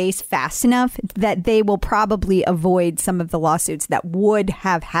about face fast enough that they will probably avoid some of the lawsuits that would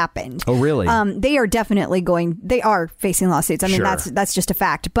have happened. Oh, really? They are definitely they are facing lawsuits. I mean, Sure. that's just a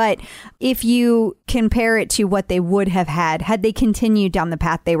fact. But if you compare it to what they would have had they continued down the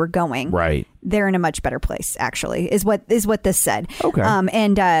path they were going, Right. they're in a much better place, actually, is what this said. Okay.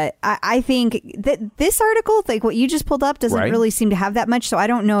 And I think that this article, like what you just pulled up, doesn't Right. really seem to have that much. So I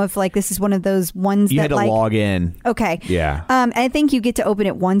don't know if like this is one of those ones You that had to like log in. Okay. Yeah. I think you get to open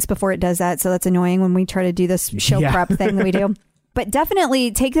it once before it does that. So that's annoying when we try to do this show prep thing that we do. But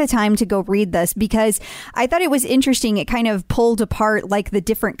definitely take the time to go read this, because I thought it was interesting. It kind of pulled apart like the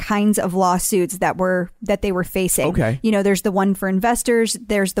different kinds of lawsuits that they were facing. Okay. You know, there's the one for investors.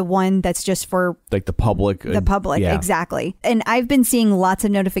 There's the one that's just for Like the public. Yeah. exactly. And I've been seeing lots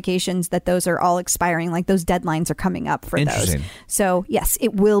of notifications that those are all expiring. Like those deadlines are coming up for those. Interesting. So yes,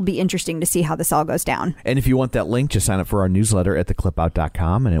 it will be interesting to see how this all goes down. And if you want that link, just sign up for our newsletter at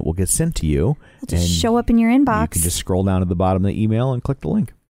theclipout.com and it will get sent to you. It'll just show up in your inbox. You can just scroll down to the bottom of the email and click the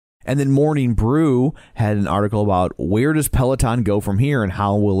link. And then Morning Brew had an article about where does Peloton go from here and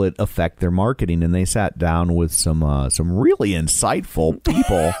how will it affect their marketing. And they sat down with some really insightful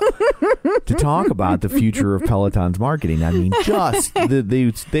people to talk about the future of Peloton's marketing. I mean,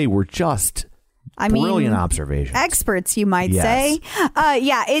 they were just Brilliant observation. Experts, you might Yes.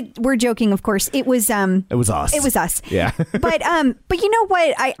 say. We're joking, of course. It was us. It was us. Yeah. But you know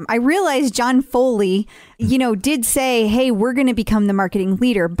what? I realized John Foley, did say, hey, we're going to become the marketing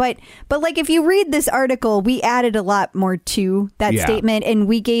leader. But like, if you read this article, we added a lot more to that statement, and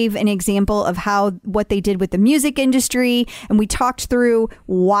we gave an example of what they did with the music industry, and we talked through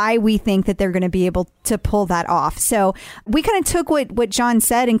why we think that they're going to be able to pull that off. So we kind of took what John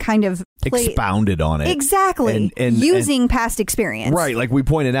said and kind of expounded on it. Exactly. And using past experience. Right. Like we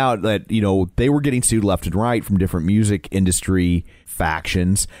pointed out that, they were getting sued left and right from different music industry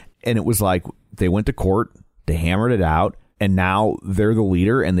factions. And it was like they went to court, they hammered it out, and now they're the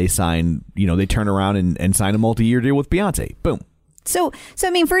leader, and they sign, they turn around and sign a multi-year deal with Beyonce. Boom. So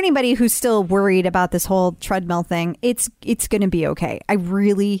I mean, for anybody who's still worried about this whole treadmill thing, it's going to be okay. I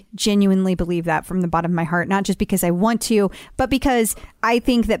really genuinely believe that from the bottom of my heart, not just because I want to, but because I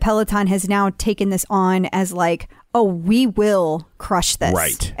think that Peloton has now taken this on as like, oh, we will crush this.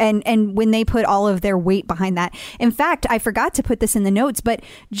 Right. And when they put all of their weight behind that. In fact, I forgot to put this in the notes, but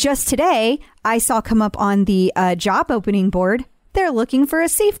just today I saw come up on the job opening board, they're looking for a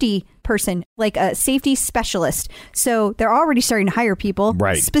safety person, like a safety specialist. So they're already starting to hire people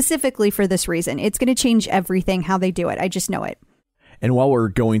specifically for this reason. It's going to change everything, how they do it. I just know it. And while we're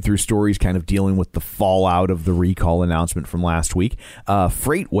going through stories kind of dealing with the fallout of the recall announcement from last week,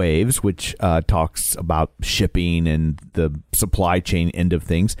 FreightWaves, which talks about shipping and the supply chain end of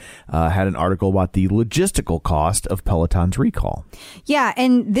things, had an article about the logistical cost of Peloton's recall. Yeah,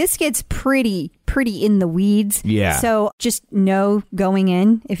 and this gets pretty in the weeds. Yeah. So just know going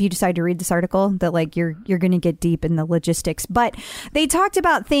in, if you decide to read this article, that like you're going to get deep in the logistics. But they talked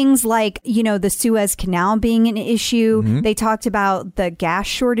about things like, the Suez Canal being an issue. Mm-hmm. They talked about the gas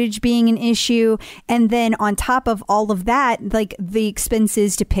shortage being an issue. And then on top of all of that, like the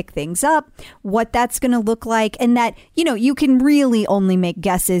expenses to pick things up, what that's going to look like. And that, you can really only make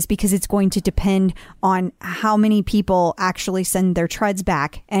guesses because it's going to depend on how many people actually send their treads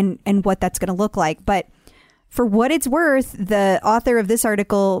back and what that's going to look like. But for what it's worth, the author of this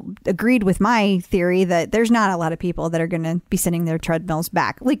article agreed with my theory that there's not a lot of people that are going to be sending their treadmills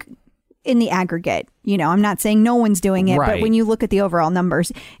back, like in the aggregate. I'm not saying no one's doing it, but when you look at the overall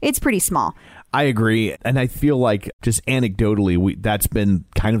numbers, it's pretty small. I agree. And I feel like just anecdotally, that's been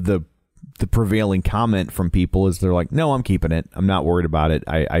kind of the prevailing comment from people is they're like, no, I'm keeping it. I'm not worried about it.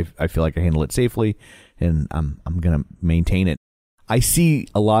 I feel like I handle it safely, and I'm going to maintain it. I see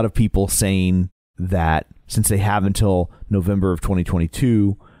a lot of people saying that since they have until November of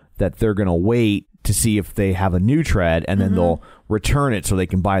 2022, that they're going to wait to see if they have a new tread, and then they'll return it so they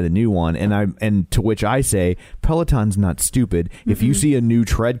can buy the new one. And to which I say, Peloton's not stupid. If you see a new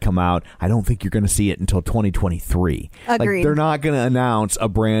tread come out, I don't think you're going to see it until 2023. Agreed. Like, they're not going to announce a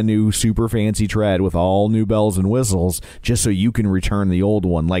brand new super fancy tread with all new bells and whistles just so you can return the old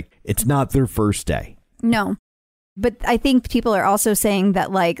one. Like, it's not their first day. No. But I think people are also saying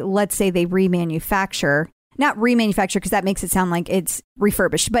that, like, let's say they not remanufacture because that makes it sound like it's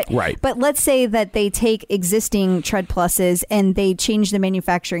refurbished. But let's say that they take existing Tread Pluses and they change the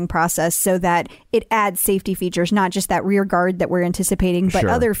manufacturing process so that it adds safety features, not just that rear guard that we're anticipating, but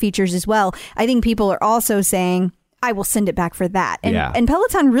other features as well. I think people are also saying, I will send it back for that. And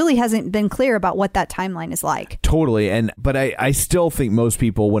Peloton really hasn't been clear about what that timeline is like. Totally. But I still think most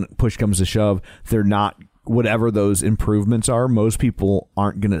people, when push comes to shove, they're not, whatever those improvements are, most people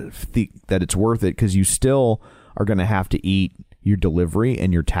aren't going to think that it's worth it because you still are going to have to eat your delivery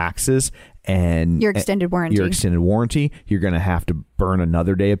and your taxes and your extended warranty. You're going to have to burn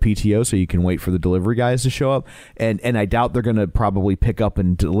another day of PTO so you can wait for the delivery guys to show up. And I doubt they're going to probably pick up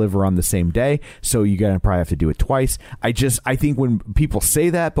and deliver on the same day. So you're going to probably have to do it twice. I think when people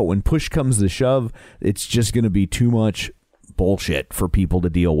say that, but when push comes to shove, it's just going to be too much bullshit for people to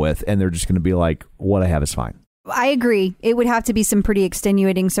deal with, and they're just going to be like, what I have is fine. I agree. It would have to be some pretty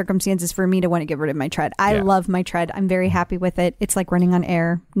extenuating circumstances for me to want to get rid of my tread. I love my tread. I'm very happy with it. It's like running on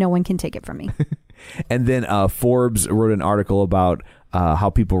air. No one can take it from me. And then Forbes wrote an article about how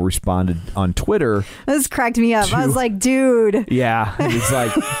people responded on Twitter. This cracked me up. I was like, dude. Yeah.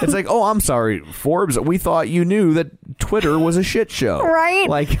 It's like, oh, I'm sorry, Forbes. We thought you knew that Twitter was a shit show. Right?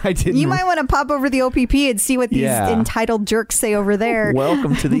 Like, I didn't. You might want to pop over the OPP and see what these entitled jerks say over there.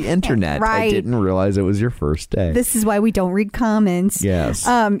 Welcome to the internet. Right. I didn't realize it was your first day. This is why we don't read comments. Yes.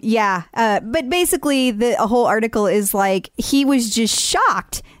 But basically, the whole article is like, he was just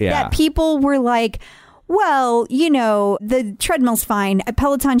shocked that people were like, well, the treadmill's fine.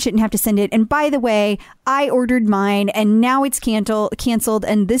 Peloton shouldn't have to send it. And by the way, I ordered mine and now it's canceled.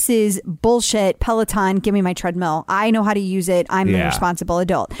 And this is bullshit. Peloton, give me my treadmill. I know how to use it. I'm a responsible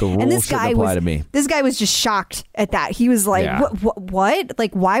adult. The rules and this shouldn't guy apply to me. This guy was just shocked at that. He was like, what?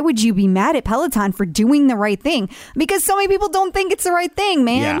 Like, why would you be mad at Peloton for doing the right thing? Because so many people don't think it's the right thing,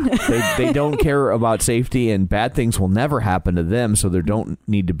 man. Yeah, they don't care about safety, and bad things will never happen to them, so there don't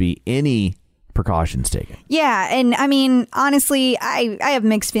need to be any precautions taken. Yeah, and I mean, honestly, I have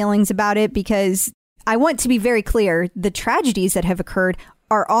mixed feelings about it because I want to be very clear. The tragedies that have occurred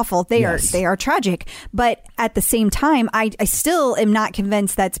are awful. They are tragic. But at the same time, I still am not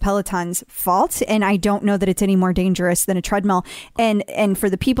convinced that's Peloton's fault. And I don't know that it's any more dangerous than a treadmill. And for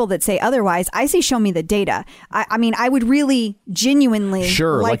the people that say otherwise, I say, show me the data. I mean, I would really genuinely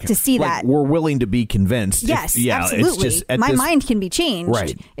like to see that. We're willing to be convinced. Yes, absolutely. It's just my mind can be changed.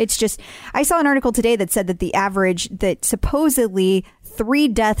 Right. It's just, I saw an article today that said that the average, that supposedly 3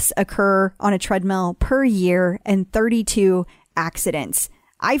 deaths occur on a treadmill per year and 32 accidents.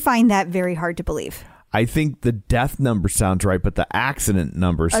 I find that very hard to believe. I think the death number sounds right, but the accident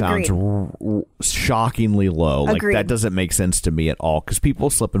number sounds shockingly low. Like, that doesn't make sense to me at all, because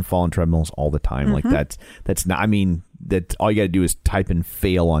people slip and fall on treadmills all the time. Like, that's not, I mean, that all you got to do is type in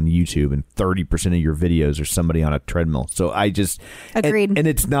fail on YouTube and 30% of your videos are somebody on a treadmill. So I just agreed. And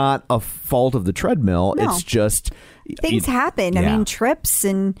it's not a fault of the treadmill. No. It's just things happen. I mean, trips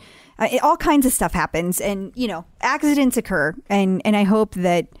and all kinds of stuff happens, and accidents occur, and I hope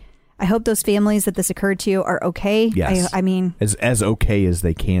those families that this occurred to are okay. Yes. I mean, as okay as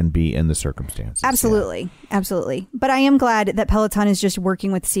they can be in the circumstances. Absolutely. But I am glad that Peloton is just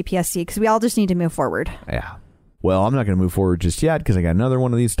working with CPSC, because we all just need to move forward. Yeah. Well, I'm not going to move forward just yet, because I got another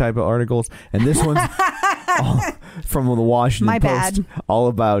one of these type of articles, and this one's from the Washington Post, all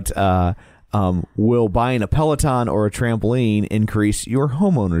about will buying a Peloton or a trampoline increase your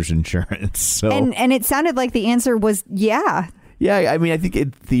homeowner's insurance? So, and it sounded like the answer was yeah. Yeah, I mean, I think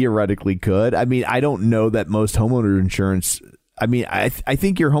it theoretically could. I mean, I don't know that most homeowner insurance. I mean, I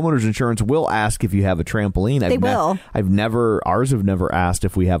think your homeowner's insurance will ask if you have a trampoline. They will. Ours have never asked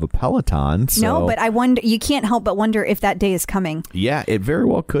if we have a Peloton. So. No, but I wonder, you can't help but wonder if that day is coming. Yeah, it very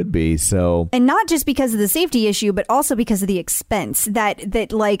well could be. So, and not just because of the safety issue, but also because of the expense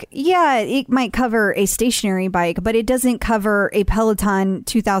that like, yeah, it might cover a stationary bike, but it doesn't cover a Peloton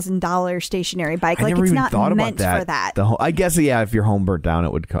 $2,000 stationary bike. I like, never it's even not thought meant about that. for that. I guess, yeah, if your home burnt down,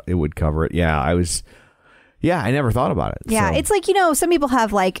 it would cover it. Yeah, I never thought about it. Yeah, so. It's like, some people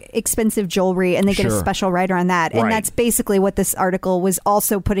have like expensive jewelry and they get a special rider on that. And that's basically what this article was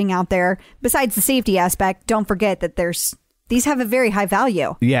also putting out there. Besides the safety aspect, don't forget that these have a very high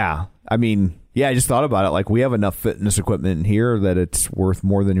value. Yeah. I mean, yeah, I just thought about it. Like, we have enough fitness equipment in here that it's worth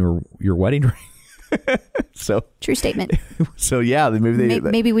more than your wedding ring. So true statement. So yeah,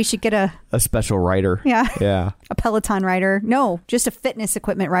 maybe we should get a special rider. Yeah. A Peloton rider. No, just a fitness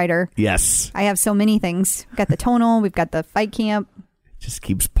equipment rider. Yes. I have so many things. We've got the tonal. We've got the Fight Camp. Just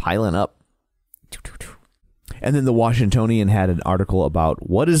keeps piling up. And then the Washingtonian had an article about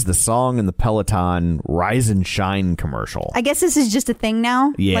what is the song in the Peloton Rise and Shine commercial. I guess this is just a thing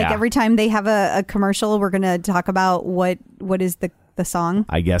now. Yeah. Like, every time they have a commercial, we're going to talk about what is the song.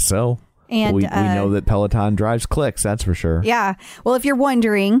 I guess so. And we know that Peloton drives clicks, that's for sure. Yeah. Well, if you're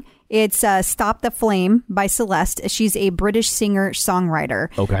wondering, it's Stop the Flame by Celeste. She's a British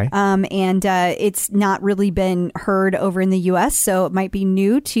singer-songwriter. Okay. And it's not really been heard over in the U.S., so it might be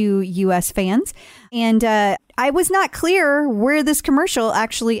new to U.S. fans. And I was not clear where this commercial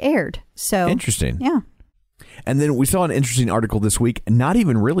actually aired. So interesting. Yeah. And then we saw an interesting article this week, not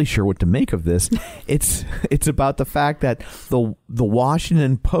even really sure what to make of this. It's about the fact that the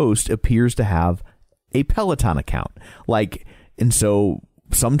Washington Post appears to have a Peloton account. Like, and so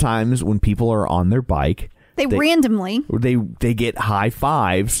sometimes when people are on their bike, they randomly get high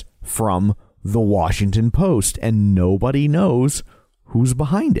fives from the Washington Post, and nobody knows who's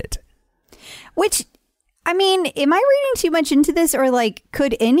behind it. Which, I mean, am I reading too much into this, or like,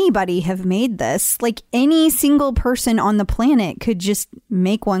 could anybody have made this? Like, any single person on the planet could just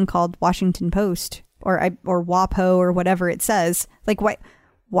make one called Washington Post or WAPO or whatever it says. Like,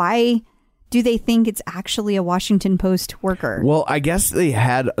 why do they think it's actually a Washington Post worker? Well, I guess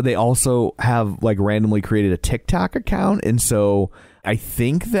they also have like randomly created a TikTok account, and so I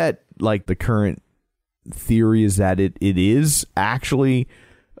think that like the current theory is that it is actually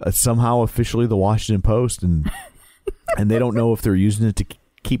somehow officially the Washington Post, and they don't know if they're using it to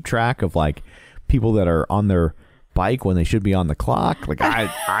keep track of like people that are on their bike when they should be on the clock. Like,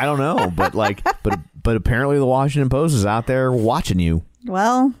 I don't know, but apparently the Washington Post is out there watching you.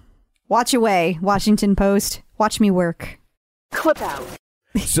 Well, Watch away, Washington Post. Watch me work. Clip out.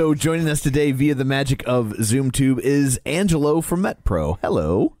 So joining us today via the magic of ZoomTube is Angelo from MetPro.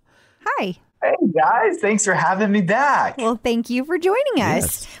 Hello. Hi. Hey, guys. Thanks for having me back. Well, thank you for joining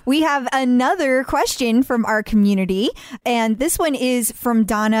us. Yes. We have another question from our community, and this one is from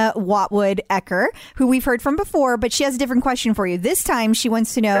Donna Watwood Ecker, who we've heard from before, but she has a different question for you. This time, she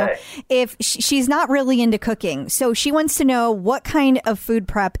wants to know if she's not really into cooking, so she wants to know what kind of food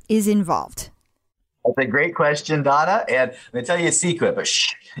prep is involved. That's a great question, Donna. And let me tell you a secret, but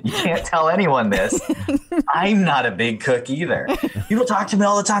shh, you can't tell anyone this. I'm not a big cook either. People talk to me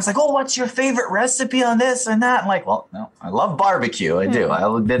all the time. It's like, oh, what's your favorite recipe on this and that? I'm like, well, no, I love barbecue. I do.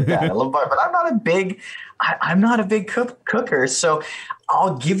 I'll admit that. I love barbecue, but I'm not a big cooker. So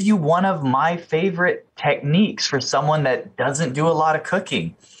I'll give you one of my favorite techniques for someone that doesn't do a lot of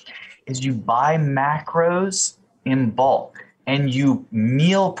cooking is you buy macros in bulk. And you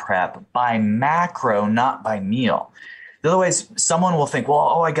meal prep by macro, not by meal. Otherwise, someone will think,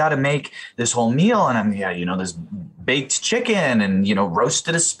 well, I got to make this whole meal. And there's baked chicken and,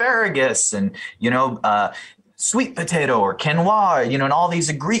 roasted asparagus and, sweet potato or quinoa, and all these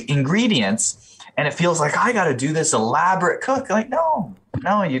ingredients. And it feels like I got to do this elaborate cook. Like, no,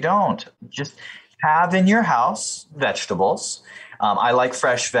 you don't. Just have in your house vegetables. I like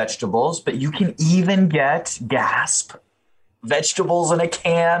fresh vegetables, but you can even get vegetables in a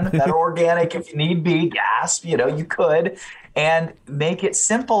can that are organic if you need be, you could, and make it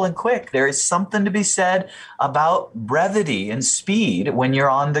simple and quick. There is something to be said about brevity and speed when you're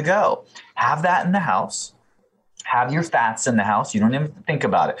on the go. Have that in the house. Have your fats in the house. You don't even think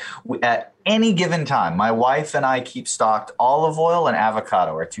about it. At any given time, my wife and I keep stocked olive oil and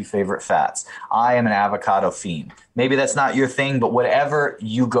avocado, our two favorite fats. I am an avocado fiend. Maybe that's not your thing, but whatever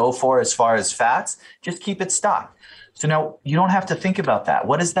you go for as far as fats, just keep it stocked. So now you don't have to think about that.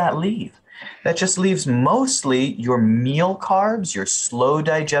 What does that leave? That just leaves mostly your meal carbs, your slow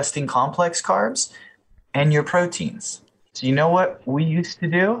digesting complex carbs, and your proteins. So you know what we used to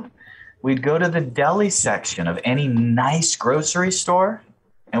do? We'd go to the deli section of any nice grocery store,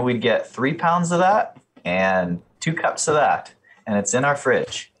 and we'd get 3 pounds of that and 2 cups of that. And it's in our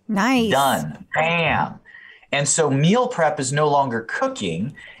fridge. Nice. Done. Bam. And so meal prep is no longer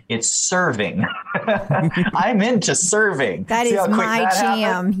cooking. It's serving. I'm into serving. That is my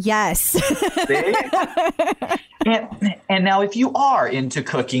jam. Yes. and now if you are into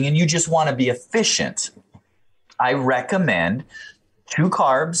cooking and you just want to be efficient, I recommend 2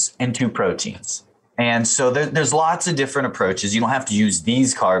 carbs and 2 proteins. And so there's lots of different approaches. You don't have to use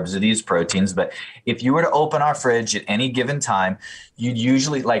these carbs or these proteins, but if you were to open our fridge at any given time, you'd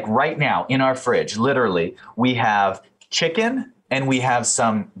usually, like right now in our fridge, literally, we have chicken and we have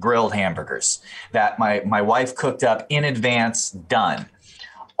some grilled hamburgers that my wife cooked up in advance, done.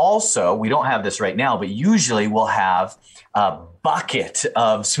 Also, we don't have this right now, but usually we'll have a bucket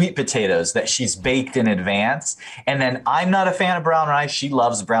of sweet potatoes that she's baked in advance. And then I'm not a fan of brown rice. She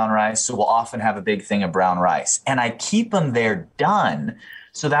loves brown rice. So we'll often have a big thing of brown rice. And I keep them there done.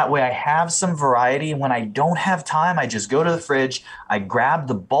 So that way I have some variety. And when I don't have time, I just go to the fridge, I grab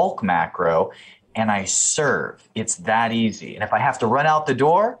the bulk macro, and I serve. It's that easy. And if I have to run out the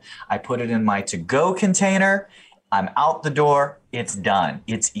door, I put it in my to-go container. I'm out the door. It's done.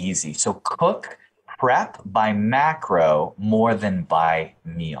 It's easy. So cook, prep by macro more than by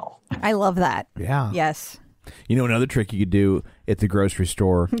meal. I love that. Yeah. Yes. Another trick you could do at the grocery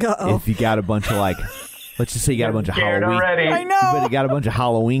store, if you got a bunch of let's just say you got a bunch of Halloween. Already. I know. But you got a bunch of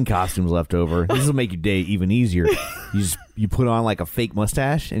Halloween costumes left over. This will make your day even easier. You put on like a fake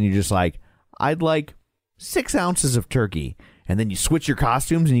mustache and you're just like, I'd like 6 ounces of turkey. And then you switch your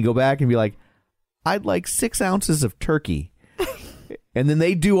costumes and you go back and be like, I'd like 6 ounces of turkey. And then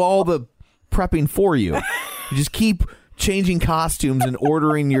they do all the prepping for you. You just keep changing costumes and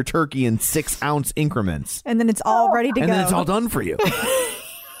ordering your turkey in 6 ounce increments. And then it's all ready to go. And then it's all done for you.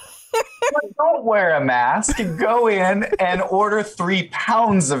 Don't wear a mask. Go in and order 3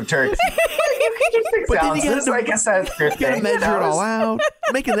 pounds of turkey. You can do 6 ounces. I guess that's your You gotta thing. measure it all out.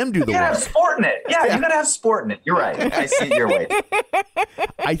 Making them do the You gotta work. have sport in it. Yeah, you gotta have sport in it. You're right. I see it your way.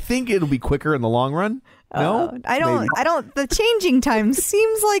 I think it'll be quicker in the long run. No, I don't. Maybe. I don't. The changing time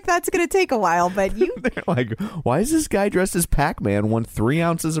seems like that's going to take a while. But you, They're like, why is this guy dressed as Pac-Man want 3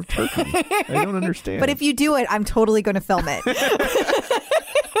 ounces of turkey? I don't understand. but if you do it, I'm totally going to film it.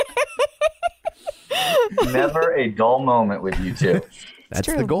 Never a dull moment with you two. That's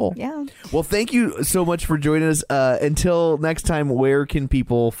True. the goal. Yeah. Well, thank you so much for joining us. Until next time, where can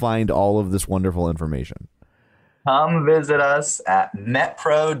people find all of this wonderful information? Come visit us at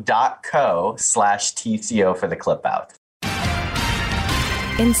metpro.co/TCO for the clip out.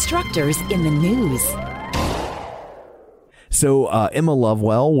 Instructors in the news. So Emma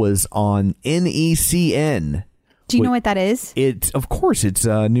Lovewell was on NECN. Do you know what that is? Of course, it's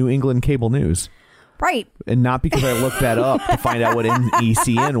New England Cable News. Right. And not because I looked that up to find out what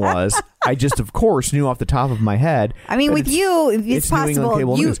NECN was. I just, of course, knew off the top of my head. I mean, with you, it's New England possible.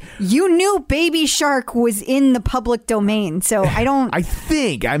 Cable News. You knew Baby Shark was in the public domain, so I don't. I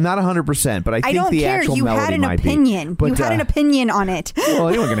think I'm not 100%, but I think don't the care. actual You melody had an might opinion. be. But, you had an opinion on it. Well,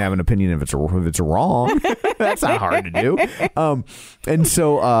 anyone can have an opinion if it's wrong. That's not hard to do. And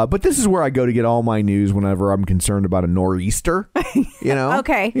so, but this is where I go to get all my news whenever I'm concerned about a nor'easter. You know?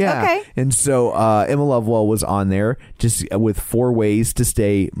 Okay. Yeah. Okay. And so Emma Lovewell was on there just with 4 ways to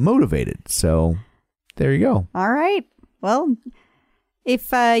stay motivated. So there you go. All right. Well,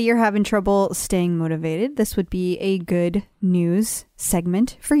 if you're having trouble staying motivated, this would be a good news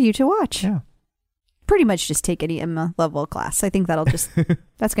segment for you to watch. Yeah. Pretty much just take any Emma Lovewell class. I think that's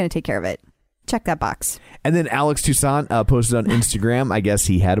going to take care of it. Check that box. And then Alex Toussaint posted on Instagram, I guess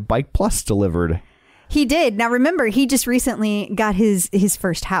he had a Bike Plus delivered. He did. Now, remember, he just recently got his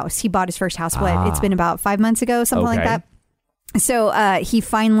first house. He bought his first house. It's been about 5 months ago, something like that. So he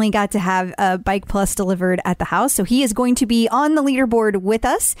finally got to have a Bike Plus delivered at the house. So he is going to be on the leaderboard with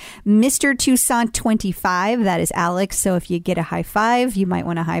us. Mr. Toussaint 25. That is Alex. So if you get a high five, you might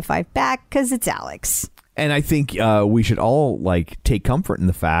want to high five back because it's Alex. And I think we should all take comfort in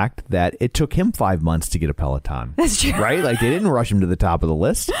the fact that it took him 5 months to get a Peloton. That's true. Right? They didn't rush him to the top of the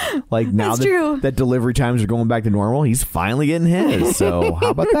list. Now that delivery times are going back to normal, he's finally getting his. So how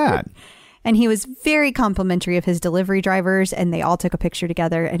about that? And he was very complimentary of his delivery drivers, and they all took a picture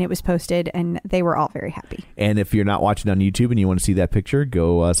together, and it was posted, and they were all very happy. And if you're not watching on YouTube and you want to see that picture,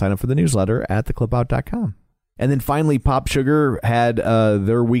 go sign up for the newsletter at theclipout.com. And then finally, Pop Sugar had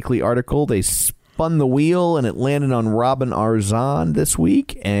their weekly article. They spun the wheel, and it landed on Robin Arzon this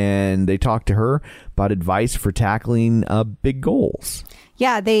week, and they talked to her about advice for tackling big goals.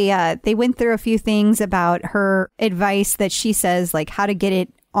 Yeah, they went through a few things about her advice that she says, like how to get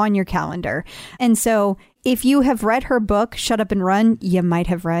it on your calendar. And so if you have read her book, Shut Up and Run, you might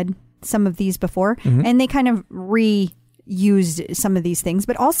have read some of these before. Mm-hmm. And they kind of reused some of these things,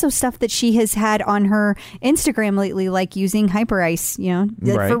 but also stuff that she has had on her Instagram lately, like using Hyperice,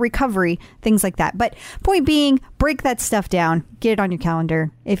 for recovery, things like that. But point being, break that stuff down, get it on your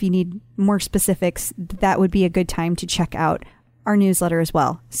calendar. If you need more specifics, that would be a good time to check out our newsletter as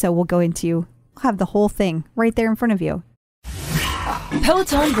well. So we'll have the whole thing right there in front of you.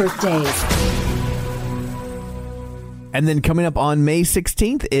 Peloton birthdays. And then coming up on May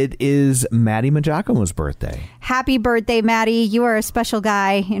 16th, it is Maddie Majacomo's birthday. Happy birthday, Maddie. You are a special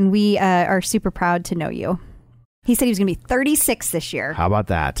guy, and we are super proud to know you. He said he was going to be 36 this year. How about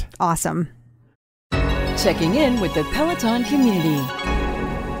that? Awesome. Checking in with the Peloton community.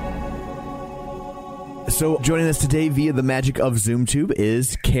 So joining us today via the magic of ZoomTube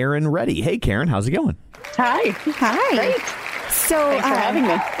is Karen Reddy. Hey, Karen, how's it going? Hi. Hi. Great. So, thanks for having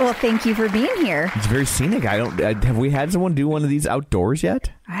me. Well, thank you for being here. It's very scenic. Have we had someone do one of these outdoors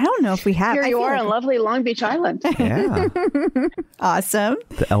yet? I don't know if we have. Here you are on lovely Long Beach Island. Yeah. Awesome.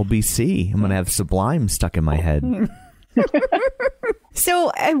 The LBC. I'm going to have Sublime stuck in my head.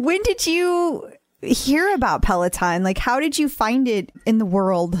 So when did you hear about Peloton? How did you find it in the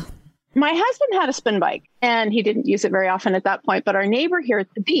world? My husband had a spin bike, and he didn't use it very often at that point. But our neighbor here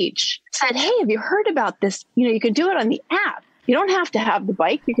at the beach said, hey, have you heard about this? You can do it on the app. You don't have to have the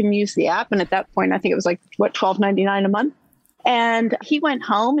bike. You can use the app. And at that point, I think it was $12.99 a month. And he went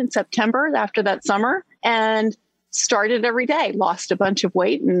home in September after that summer and started every day, lost a bunch of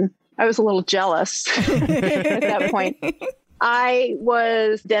weight. And I was a little jealous at that point. I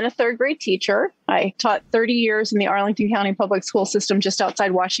was then a third grade teacher. I taught 30 years in the Arlington County Public School System just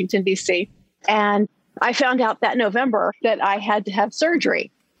outside Washington, D.C. And I found out that November that I had to have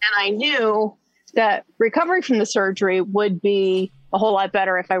surgery. And I knew that recovery from the surgery would be a whole lot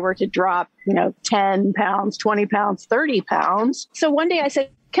better if I were to drop, 10 pounds, 20 pounds, 30 pounds. So one day I said,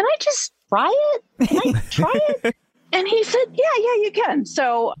 can I just try it? Can I try it? And he said, yeah, you can.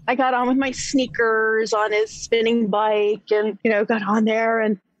 So I got on with my sneakers on his spinning bike and, got on there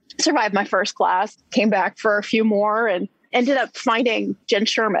and survived my first class, came back for a few more and ended up finding Jen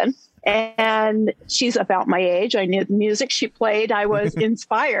Sherman. And she's about my age. I knew the music she played. I was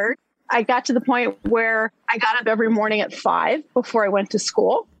inspired. I got to the point where I got up every morning at 5 before I went to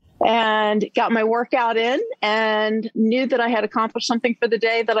school and got my workout in and knew that I had accomplished something for the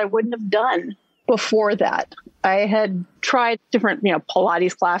day that I wouldn't have done before that. I had tried different,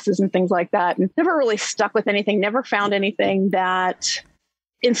 Pilates classes and things like that and never really stuck with anything, never found anything that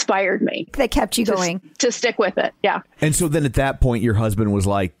inspired me That kept you going. to stick with it. Yeah. And so then at that point, your husband was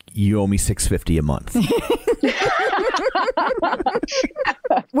like, "You owe me $650 a month."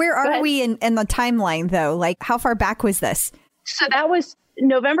 Where are we in the timeline, though? Like, how far back was this? So that was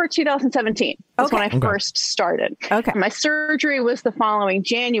November 2017. That's when I first started. Okay. My surgery was the following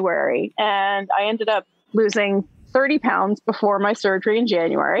January, and I ended up losing 30 pounds before my surgery in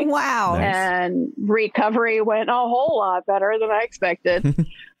January. Wow. Nice. And recovery went a whole lot better than I expected.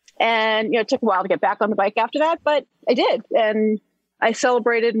 And, it took a while to get back on the bike after that, but I did. And I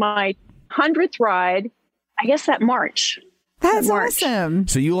celebrated my 100th ride, I guess that March. That's March. awesome.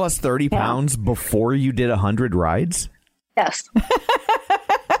 So you lost 30 pounds before you did 100 rides? Yes.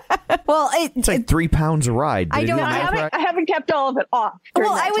 Well, It's like 3 pounds a ride. I Did don't do the know. math right? I haven't kept all of it off.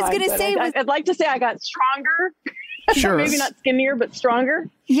 Well, I was going to say, I'd like to say I got stronger. Sure. Maybe not skinnier, but stronger.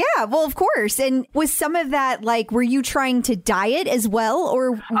 yeah, well, of course. And was some of that like, were you trying to diet as well,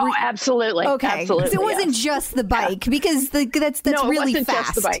 or? Oh, absolutely. Okay, Absolutely. so it wasn't just the bike because that's No, it really wasn't just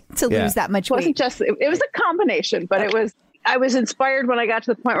fast the bike. to lose that much It wasn't weight. just, it was a combination, but it was, I was inspired when I got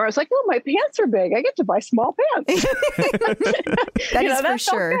to the point where I was like, oh, my pants are big. I get to buy small pants. That is for felt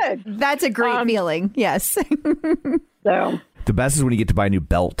sure. good. That's a great feeling. Yes. So The best is when you get to buy a new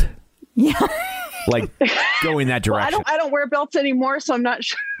belt. Yeah. Like go in that well, direction. I don't wear belts anymore, so I'm not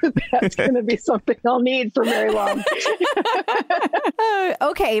sure that's going to be something I'll need for very long.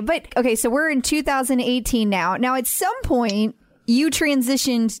 Okay. So we're in 2018 now. Now, at some point, you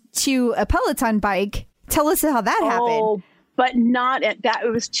transitioned to a Peloton bike. Tell us how that happened. Oh, but not at that. It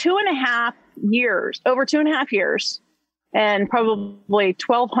was 2.5 years, over 2.5 years, and probably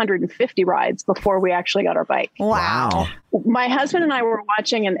 1,250 rides before we actually got our bike. Wow. My husband and I were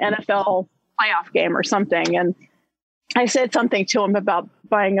watching an NFL playoff game or something, and I said something to him about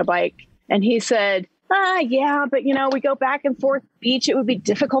buying a bike, and he said, yeah, but we go back and forth beach. It would be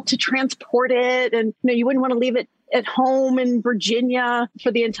difficult to transport it, and you wouldn't want to leave it at home in Virginia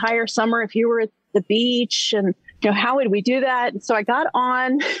for the entire summer if you were at the beach, and how would we do that? And so I got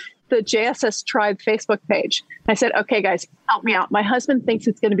on the JSS Tribe Facebook page. I said, okay, guys, help me out. My husband thinks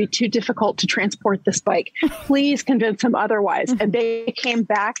it's going to be too difficult to transport this bike. Please convince him otherwise. And they came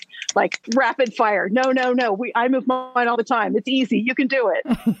back like rapid fire. No. I move mine all the time. It's easy. You can do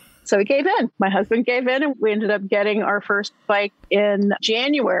it. So he gave in. My husband gave in, and we ended up getting our first bike in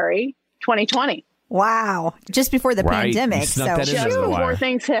January 2020. Wow. Just before the Right. pandemic. You snuck So that in. Just Under the before wire.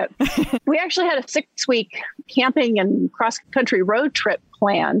 things hit. We actually had a 6-week camping and cross-country road trip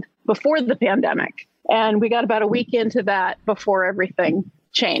planned before the pandemic. And we got about a week into that before everything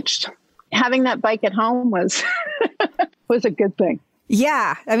changed. Having that bike at home was was a good thing.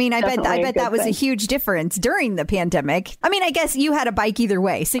 yeah. I mean, I Definitely a bet that good was a thing. huge difference during the pandemic. I mean, I guess you had a bike either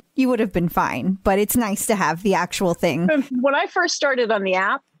way, so you would have been fine, but it's nice to have the actual thing. When I first started on the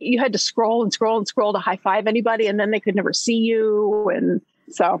app, you had to scroll to high five anybody, and then they could never see you. And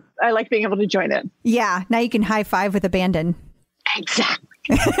so I like being able to join in. Yeah. Now you can high five with abandon. Exactly.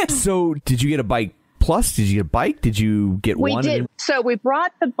 So did you get a bike plus? Did you get a bike? Did you get We one? did. So we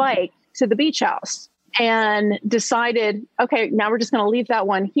brought the bike to the beach house and decided, okay, now we're just going to leave that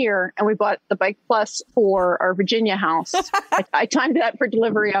one here. And we bought the Bike Plus for our Virginia house. I timed that for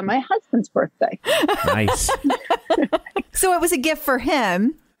delivery on my husband's birthday. Nice. So it was a gift for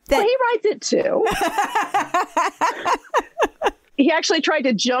him. Well, he rides it too. He actually tried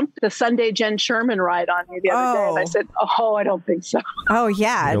to jump the Sunday Jen Sherman ride on me the other day. And I said, oh, I don't think so. Oh,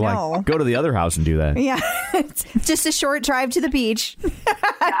 yeah. You're No. like, go to the other house and do that. Yeah. It's just a short drive to the beach.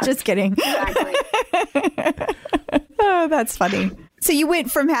 Just kidding. Exactly. Oh, that's funny. So you went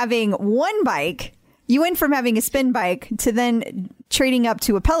from having one bike, you went from having a spin bike to then trading up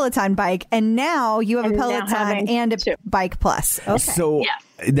to a Peloton bike, and now you have And a now Peloton having and a two. Bike Plus. Okay. So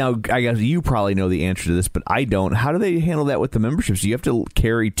now, I guess you probably know the answer to this, but I don't. How do they handle that with the memberships? Do you have to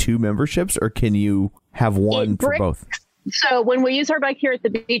carry 2 memberships, or can you have one for bricks- both? So when we use our bike here at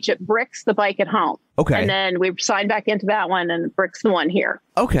the beach, it bricks the bike at home. Okay. And then we sign back into that one and bricks the one here.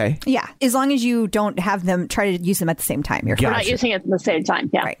 Okay. Yeah. As long as you don't have them try to use them at the same time. You're Gotcha. We're not using it at the same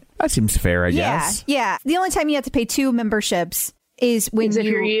time. Yeah. Right. That seems fair, I Yeah. guess. Yeah. The only time you have to pay 2 memberships is when Because if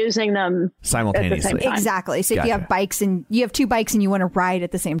you're using them Simultaneously. at the same time. Exactly. So if you Gotcha. have bikes and you have 2 bikes and you want to ride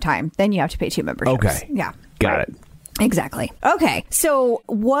at the same time, then you have to pay 2 memberships. Okay. Yeah. Got it. Exactly. Okay. So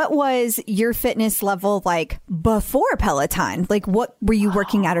what was your fitness level like before Peloton? Like, what were you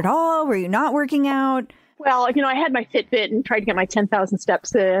working out at all? Were you not working out? Well, I had my Fitbit and tried to get my 10,000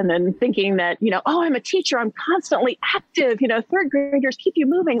 steps in and thinking that, oh, I'm a teacher. I'm constantly active. Third graders keep you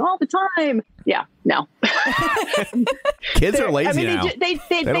moving all the time. Yeah, no. Kids are lazy now. They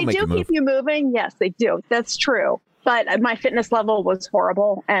don't make do you move. keep you moving. Yes, they do. That's true. But my fitness level was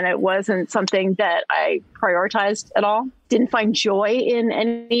horrible, and it wasn't something that I prioritized at all. Didn't find joy in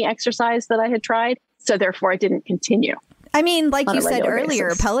any exercise that I had tried. So therefore, I didn't continue. I mean, like you said earlier,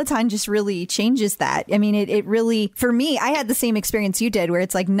 basis. Peloton just really changes that. I mean, it really, for me, I had the same experience you did where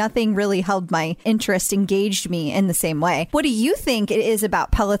it's like nothing really held my interest, engaged me in the same way. What do you think it is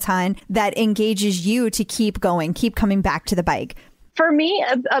about Peloton that engages you to keep going, keep coming back to the bike? For me,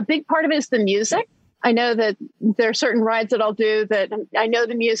 a big part of it is the music. I know that there are certain rides that I'll do that I know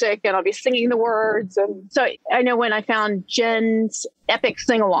the music and I'll be singing the words. And so I know when I found Jen's epic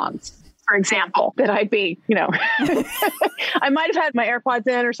sing-alongs, for example, that I'd be, I might have had my AirPods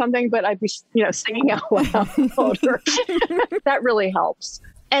in or something, but I'd be, singing out loud. That really helps.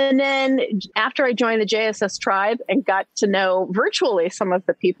 And then after I joined the JSS tribe and got to know virtually some of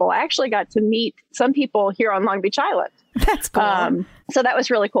the people, I actually got to meet some people here on Long Beach Island. That's cool. So that was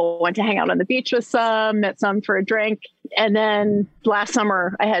really cool. Went to hang out on the beach with some, met some for a drink. And then last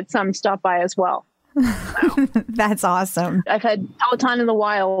summer, I had some stop by as well. So, that's awesome. I've had Peloton in the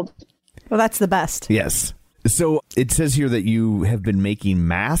wild. Well, that's the best. Yes. So it says here that you have been making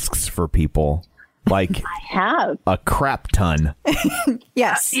masks for people. Like I have a crap ton.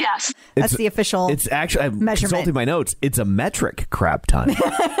 Yes. Yes. That's the official It's actually, I'm measurement. consulting my notes. It's a metric crap ton.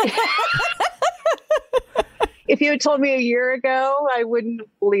 If you had told me a year ago, I wouldn't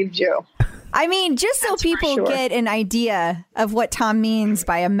have believed you. I mean, just so That's people for sure. get an idea of what Tom means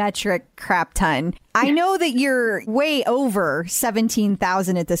by a metric crap ton, I know that you're way over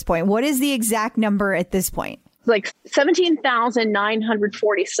 17,000 at this point. What is the exact number at this point? Like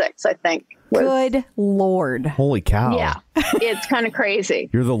 17,946, I think. Good Lord. Holy cow. Yeah, it's kind of crazy.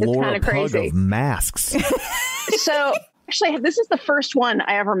 You're the It's Laura kinda Pug of masks. So actually, this is the first one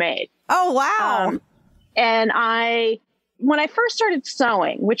I ever made. Oh, wow. And when I first started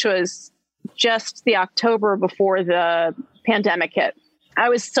sewing, which was just the October before the pandemic hit, I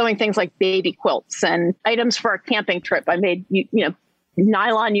was sewing things like baby quilts and items for our camping trip. I made,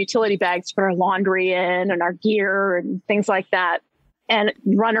 nylon utility bags to put our laundry in and our gear and things like that. And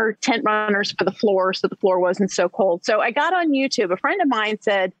tent runners for the floor so the floor wasn't so cold. So I got on YouTube. A friend of mine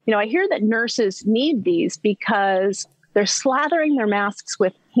said, I hear that nurses need these because they're slathering their masks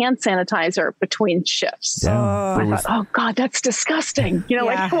with hand sanitizer between shifts. I thought, oh God, that's disgusting.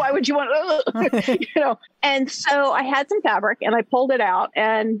 Like, why would you want And so I had some fabric and I pulled it out,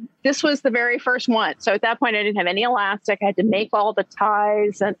 and this was the very first one. So at that point, I didn't have any elastic. I had to make all the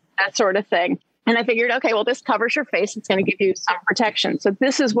ties and that sort of thing. And I figured, okay, well, this covers your face. It's going to give you some protection. So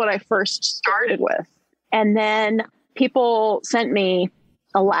this is what I first started with. And then people sent me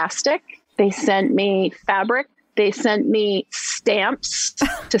elastic. They sent me fabric. They sent me stamps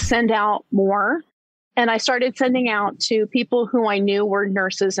to send out more. And I started sending out to people who I knew were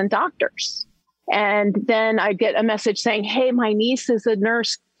nurses and doctors. And then I'd get a message saying, hey, my niece is a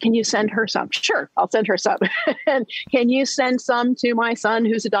nurse. Can you send her some? Sure, I'll send her some. And can you send some to my son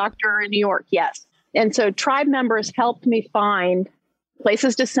who's a doctor in New York? Yes. And so tribe members helped me find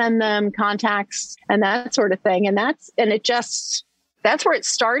places to send them, contacts, and that sort of thing. And that's where it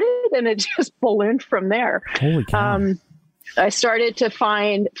started, and it just ballooned from there. Holy cow. I started to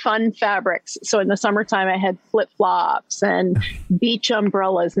find fun fabrics. So in the summertime, I had flip-flops and beach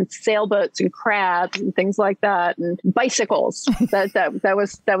umbrellas and sailboats and crabs and things like that, and bicycles.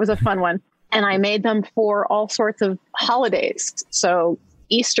 That was a fun one. And I made them for all sorts of holidays. So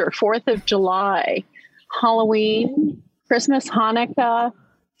Easter, 4th of July, Halloween, Christmas, Hanukkah,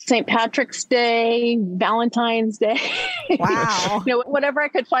 St. Patrick's Day, Valentine's Day. Wow. Whatever I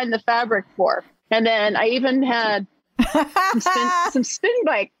could find the fabric for. And then I even had some spin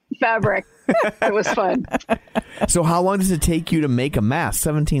bike fabric. It was fun. So how long does it take you to make a mask?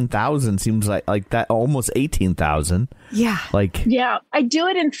 17,000 seems like that, almost 18,000. Yeah. Yeah, I do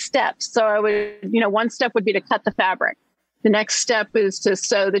it in steps. So I would, one step would be to cut the fabric. The next step is to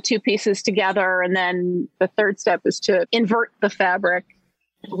sew the two pieces together. And then the third step is to invert the fabric.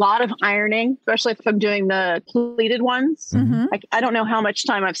 A lot of ironing, especially if I'm doing the pleated ones. Mm-hmm. I don't know how much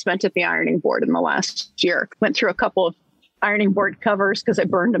time I've spent at the ironing board in the last year. Went through a couple of ironing board covers because I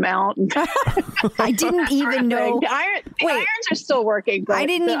burned them out. I didn't even know. The irons are still working. But I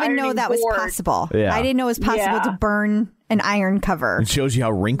didn't even know that was possible. Yeah. I didn't know it was possible to burn an iron cover. It shows you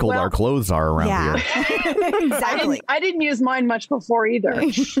how wrinkled our clothes are around here. Exactly. I didn't use mine much before either.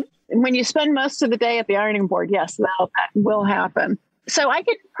 When you spend most of the day at the ironing board, yes, that will happen. So I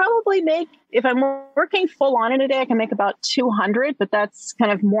could probably make, if I'm working full on in a day, I can make about 200, but that's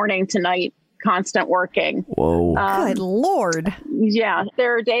kind of morning to night, constant working. Whoa. Good Lord. Yeah.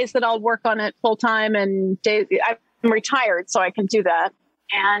 There are days that I'll work on it full time, and days I'm retired, so I can do that.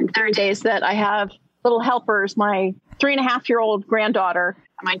 And there are days that I have little helpers, my 3.5-year-old granddaughter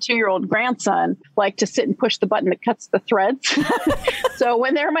and my 2-year-old grandson like to sit and push the button that cuts the threads. So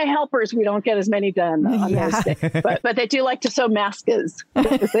when they're my helpers, we don't get as many done on those days. But they do like to sew masks,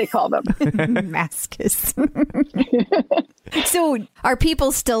 as they call them. Masks. So are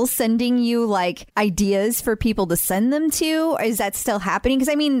people still sending you like ideas for people to send them to? Is that still happening?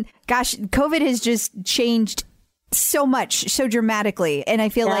 Because I mean, gosh, COVID has just changed so much, so dramatically. And I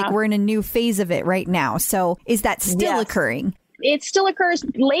feel like we're in a new phase of it right now. So is that still occurring? It still occurs.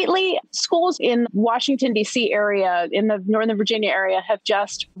 Lately, schools in Washington, D.C. area, in the Northern Virginia area, have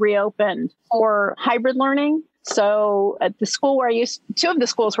just reopened for hybrid learning. So at the school where two of the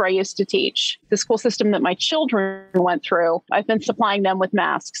schools where I used to teach, the school system that my children went through, I've been supplying them with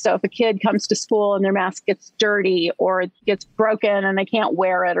masks. So if a kid comes to school and their mask gets dirty or it gets broken and they can't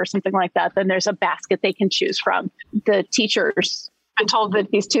wear it or something like that, then there's a basket they can choose from. The teachers, I'm told that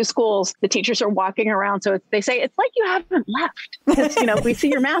these two schools, the teachers are walking around. So they say, it's like you haven't left. Because, we see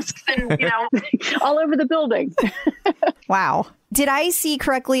your masks and, all over the building. Wow. Did I see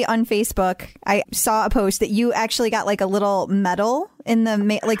correctly on Facebook? I saw a post that you actually got like a little medal in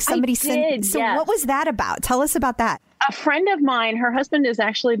the like somebody sent. So what was that about? Tell us about that. A friend of mine, her husband is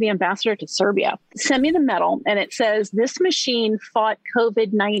actually the ambassador to Serbia, sent me the medal and it says, "This machine fought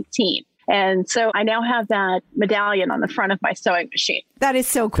COVID-19. And so I now have that medallion on the front of my sewing machine. That is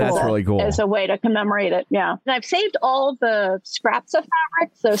so cool. That's really cool. As a way to commemorate it. Yeah. And I've saved all the scraps of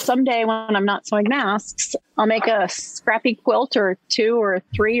fabric. So someday when I'm not sewing masks, I'll make a scrappy quilt or 2 or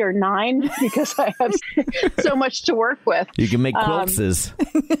 3 or 9 because I have so much to work with. You can make quiltses.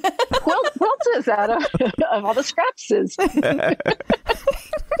 Quiltses out of all the scrapses.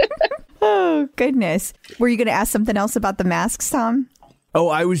 Oh, goodness. Were you going to ask something else about the masks, Tom? Oh,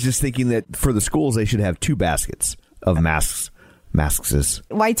 I was just thinking that for the schools, they should have 2 baskets of masks.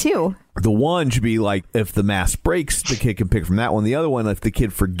 Why 2? The one should be like, if the mask breaks, the kid can pick from that one. The other one, if the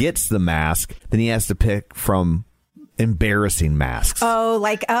kid forgets the mask, then he has to pick from embarrassing masks. Oh,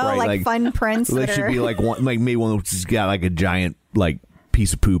 like fun prints. There should be like one, like maybe one which has got like a giant like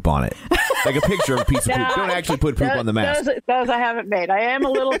piece of poop on it. Like a picture of a piece of poop. Don't actually put poop on the mask. Those I haven't made. I am a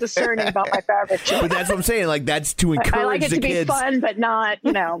little discerning about my fabric choice. But that's what I'm saying. Like, that's to encourage the kids. I like it to be fun, but not,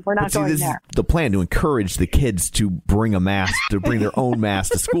 we're not going this there. Is the plan, to encourage the kids to bring their own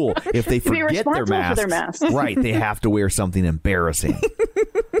mask to school. If they forget their mask, right, they have to wear something embarrassing.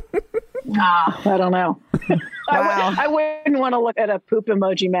 I don't know. Wow. I wouldn't want to look at a poop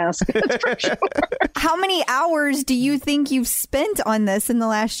emoji mask. That's for sure. How many hours do you think you've spent on this in the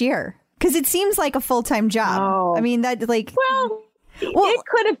last year? Because it seems like a full-time job. Oh. I mean, that like... Well, it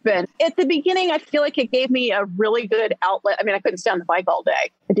could have been. At the beginning, I feel like it gave me a really good outlet. I mean, I couldn't stay on the bike all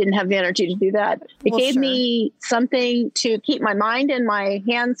day. I didn't have the energy to do that. It gave me something to keep my mind and my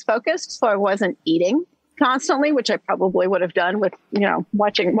hands focused so I wasn't eating constantly, which I probably would have done with,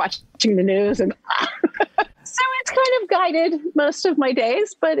 watching the news. And so it's kind of guided most of my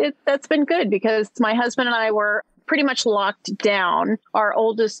days, but that's been good because my husband and I were pretty much locked down. Our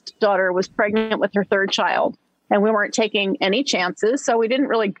oldest daughter was pregnant with her 3rd child and we weren't taking any chances. So we didn't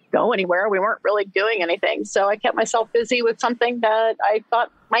really go anywhere. We weren't really doing anything. So I kept myself busy with something that I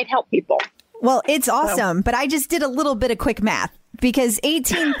thought might help people. Well, it's awesome. But I just did a little bit of quick math because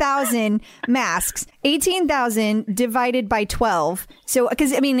 18,000 masks, 18,000 divided by 12. So,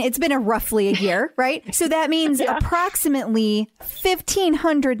 because it's been roughly a year, right? So that means approximately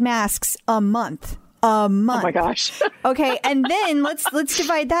 1,500 masks a month. A month. Oh my gosh. Okay, and then let's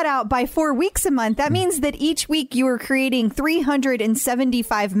divide that out by 4 weeks a month. That means that each week you are creating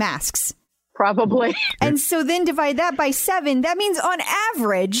 375 masks. Probably. And so then divide that by 7. That means on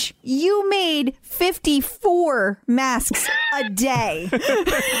average, you made 54 masks a day.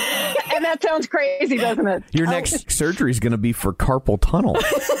 And that sounds crazy, doesn't it? Your next surgery is going to be for carpal tunnel.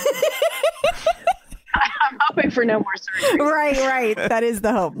 I'm hoping for no more surgeries. Right. That is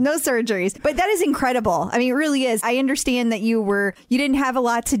the hope. No surgeries. But that is incredible. I mean, it really is. I understand that you didn't have a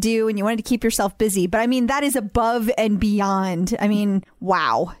lot to do and you wanted to keep yourself busy. But I mean, that is above and beyond. I mean,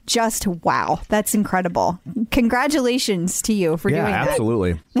 wow. Just wow. That's incredible. Congratulations to you for doing that. Yeah,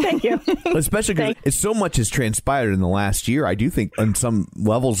 absolutely. Thank you. Especially because so much has transpired in the last year. I do think on some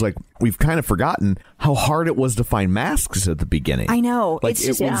levels, like, we've kind of forgotten how hard it was to find masks at the beginning. I know. Like,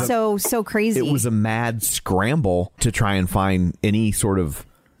 it's just so crazy. It was a mad scramble to try and find any sort of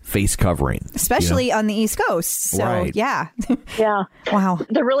face covering. Especially on the East Coast. So, right. Yeah. Yeah. Wow.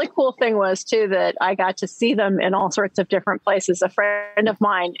 The really cool thing was, too, that I got to see them in all sorts of different places. A friend of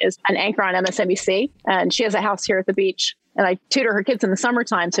mine is an anchor on MSNBC, and she has a house here at the beach. and I tutor her kids in the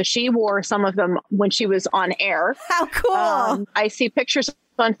summertime. So she wore some of them when she was on air. How cool. I see pictures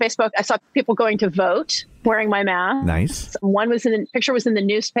on Facebook. I saw people going to vote wearing my mask. Nice. Picture was in the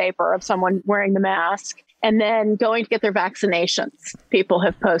newspaper of someone wearing the mask, and then going to get their vaccinations. People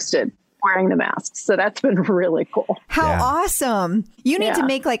have posted wearing the masks. So that's been really cool. How awesome. You need to Yeah.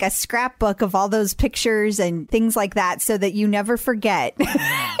 make like a scrapbook of all those pictures and things like that so that you never forget.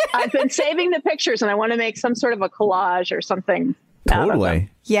 I've been saving the pictures, and I want to make some sort of a collage or something. out of them. Totally.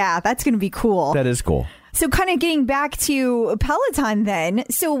 Yeah, that's going to be cool. That is cool. So kind of getting back to Peloton then.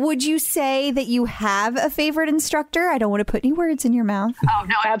 So would you say that you have a favorite instructor? I don't want to put any words in your mouth. Oh,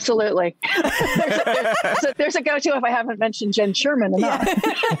 no, absolutely. there's a go-to if I haven't mentioned Jen Sherman enough.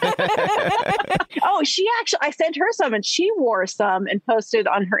 Oh, I sent her some, and she wore some and posted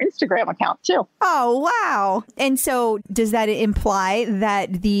on her Instagram account too. Oh, wow. And so does that imply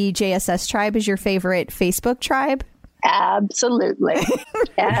that the JSS tribe is your favorite Facebook tribe? Absolutely.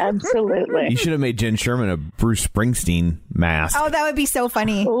 Absolutely. You should have made Jen Sherman a Bruce Springsteen mask. Oh, that would be so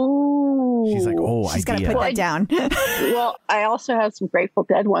funny. Ooh. She's like, She's got to idea. put that down. Well, I also have some Grateful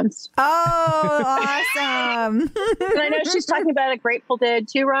Dead ones. Oh, awesome. And I know she's talking about a Grateful Dead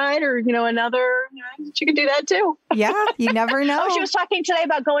 2 ride or, another, she could do that too. Yeah, you never know. Oh, she was talking today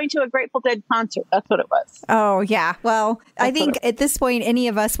about going to a Grateful Dead concert. That's what it was. Oh, yeah. Well, I think at this point, any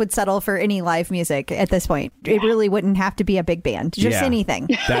of us would settle for any live music at this point. It really wouldn't have to be a big band, just Yeah. anything.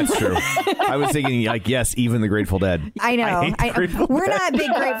 That's true. I was thinking, like, yes, even the Grateful Dead. I know. hate Grateful We're Dead. not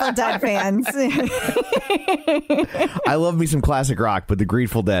big Grateful Dead fans. I love me some classic rock, but the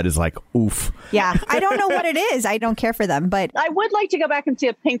Grateful Dead is like, oof. Yeah. I don't know what it is. I don't care for them, but I would like to go back and see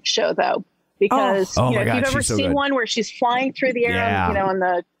a Pink show, though, because Oh. Oh my if God, you've ever she's so seen good. one where she's flying through the air, Yeah. and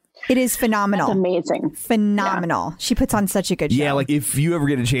the it is phenomenal. That's amazing. Phenomenal. She puts on such a good show. Yeah, like if you ever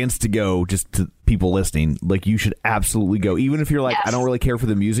get a chance to go, just to people listening, like you should absolutely go. Even if you're like, Yes. I don't really care for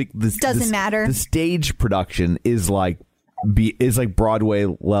the music. This Doesn't matter. The stage production is like Broadway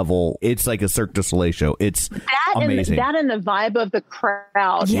level. It's like a Cirque du Soleil show. It's amazing. And the vibe of the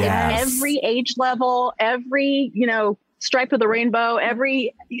crowd. Yes. Every age level, every, stripe of the rainbow,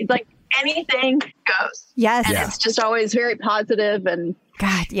 anything goes. Yes. And it's just always very positive and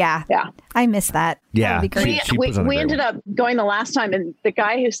God, yeah. Yeah. I miss that. Yeah. That would be great. She puts on a we great ended one. up going the last time, and the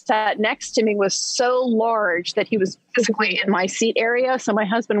guy who sat next to me was so large that he was physically in my seat area. So my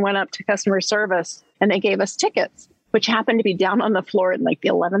husband went up to customer service, and they gave us tickets, which happened to be down on the floor in like the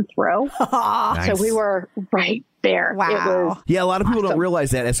 11th row. Nice. So we were right there. Wow. It was Yeah, a lot of people don't awesome. realize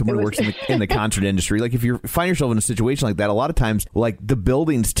that as someone who works in the concert industry. Like if you find yourself in a situation like that, a lot of times, like the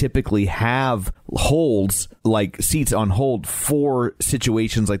buildings typically have holds, like seats on hold for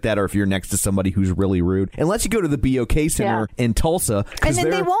situations like that, or if you're next to somebody who's really rude. Unless you go to the BOK Center in Tulsa, And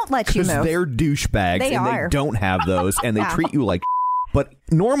then they won't let you move. because they're douchebags They and are. they don't have those, and they Yeah. treat you like. But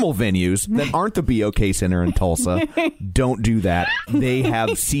normal venues that aren't the BOK Center in Tulsa don't do that. They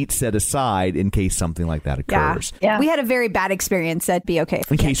have seats set aside in case something like that Yeah. occurs. Yeah. We had a very bad experience at BOK.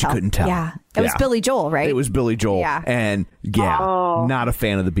 In case you couldn't tell. Yeah. It was Yeah. Billy Joel, right? It was Billy Joel. Yeah. And not a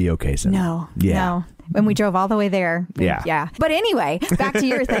fan of the BOK Center. No. Yeah. No. When we drove all the way there. Yeah. Yeah. But anyway, back to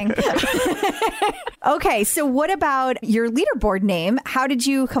your thing. Okay. So what about your leaderboard name? How did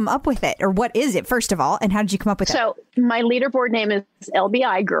you come up with it? Or what is it, first of all? And how did you come up with it? So my leaderboard name is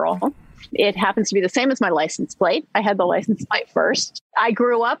LBI Girl. It happens to be the same as my license plate. I had the license plate first. I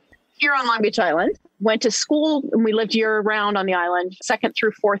grew up here on Long Beach Island, went to school, and we lived year round on the island, 2nd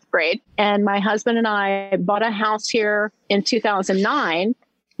through 4th grade. And my husband and I bought a house here in 2009.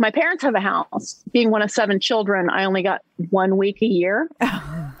 My parents have a house. Being one of 7 children, I only got 1 week a year.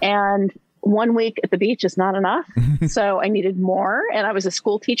 And 1 week at the beach is not enough. So I needed more. And I was a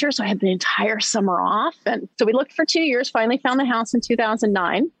school teacher, so I had the entire summer off. And so we looked for 2 years, finally found the house in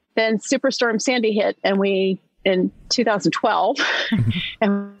 2009. Then Superstorm Sandy hit, and in 2012,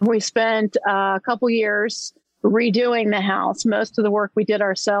 and we spent a couple years redoing the house. Most of the work we did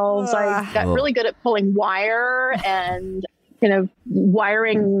ourselves. I got really good at pulling wire and,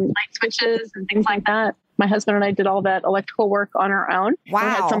 wiring light switches and things like that. My husband and I did all that electrical work on our own. Wow. We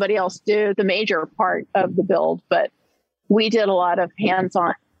had somebody else do the major part of the build, but we did a lot of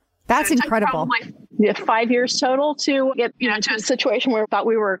hands-on. That's It took incredible. probably 5 years total to get, to a situation where we thought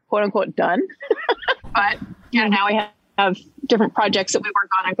we were quote unquote done. But, now we have different projects that we work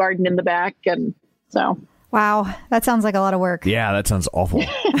on, a garden in the back. And so. Wow. That sounds like a lot of work. Yeah, that sounds awful.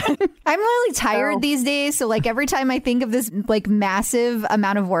 I'm really tired these days. So like every time I think of this like massive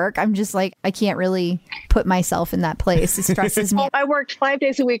amount of work, I'm just like, I can't really put myself in that place. It stresses me. Well, I worked 5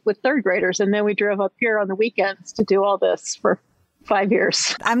 days a week with 3rd graders, and then we drove up here on the weekends to do all this for 5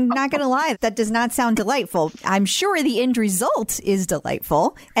 years. I'm not going to lie. That does not sound delightful. I'm sure the end result is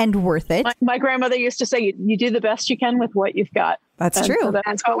delightful and worth it. My grandmother used to say, you do the best you can with what you've got. That's And true. so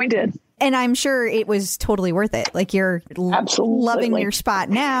that's what we did. And I'm sure it was totally worth it. Like you're Absolutely. loving your spot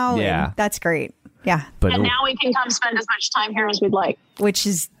now. Yeah. And that's great. Yeah. But And now we can come spend as much time here as we'd like. Which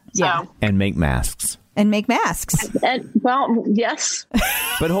is, yeah. and make masks. And make masks. And, well, yes.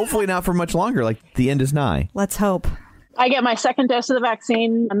 But hopefully not for much longer. Like the end is nigh. Let's hope. I get my second dose of the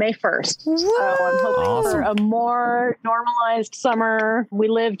vaccine on May 1st. So I'm hoping for a more normalized summer. We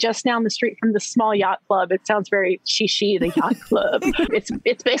live just down the street from the small yacht club. It sounds very shishi, the yacht club.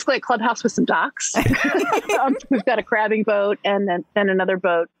 It's basically a clubhouse with some docks. We've got a crabbing boat and then another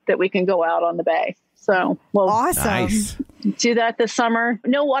boat that we can go out on the bay. So we'll Awesome. Nice. do that this summer.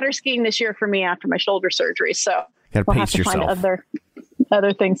 No water skiing this year for me after my shoulder surgery. So Gotta we'll have pace to find yourself.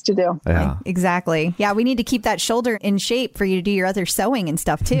 other things to do. Yeah. Exactly. Yeah, we need to keep that shoulder in shape for you to do your other sewing and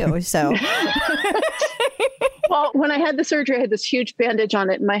stuff too. So Well, when I had the surgery, I had this huge bandage on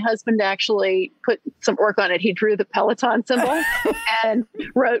it, and my husband actually put some work on it. He drew the Peloton symbol and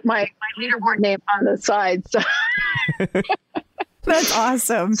wrote my leaderboard name on the side. So, that's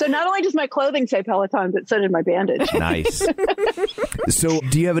awesome. so not only does my clothing say Peloton, but so did my bandage. Nice. So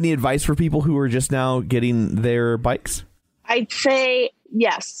do you have any advice for people who are just now getting their bikes? I'd say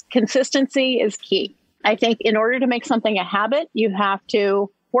yes, consistency is key. I think in order to make something a habit, you have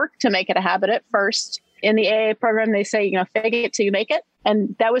to work to make it a habit at first. In the AA program, they say, fake it till you make it.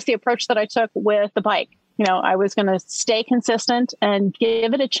 And that was the approach that I took with the bike. I was going to stay consistent and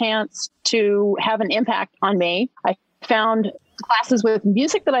give it a chance to have an impact on me. I found classes with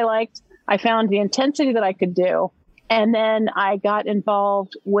music that I liked. I found the intensity that I could do. And then I got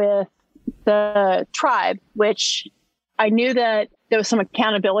involved with the tribe, which I knew that there was some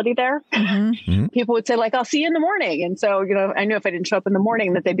accountability there. Mm-hmm. People would say, like, I'll see you in the morning. And so, I knew if I didn't show up in the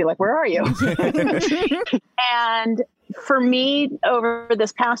morning that they'd be like, where are you? And for me, over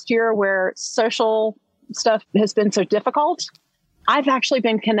this past year where social stuff has been so difficult, I've actually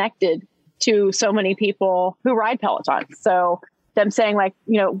been connected to so many people who ride Peloton. So them saying like,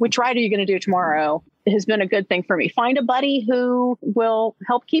 which ride are you going to do tomorrow has been a good thing for me. Find a buddy who will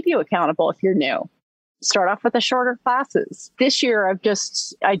help keep you accountable if you're new. Start off with the shorter classes. This year,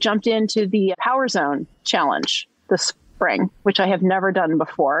 I jumped into the Power Zone Challenge this spring, which I have never done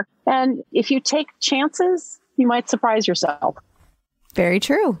before. And if you take chances, you might surprise yourself. Very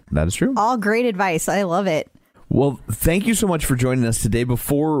true. That is true. All great advice. I love it. Well, thank you so much for joining us today.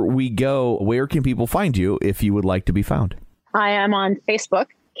 Before we go, where can people find you if you would like to be found? I am on Facebook,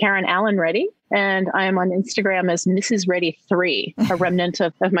 Karen Allen Reddy, and I am on Instagram as Mrs. Reddy 3, a remnant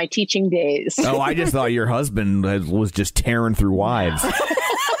of my teaching days. Oh, I just thought your husband was just tearing through wives.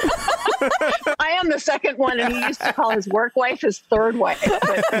 I am the second one, and he used to call his work wife his third wife.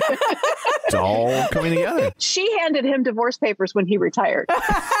 But It's all coming together. she handed him divorce papers when he retired.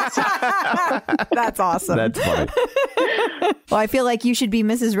 That's awesome. That's funny. Well, I feel like you should be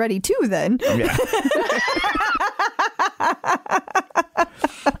Mrs. Reddy too then. Yeah.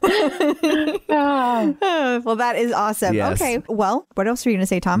 Well, that is awesome. Yes. Okay. Well, what else were you going to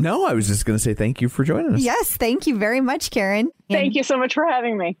say, Tom? No, I was just going to say thank you for joining us. Yes. Thank you very much, Karen. Thank you so much for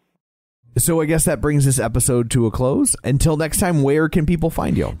having me. So I guess that brings this episode to a close. Until next time, where can people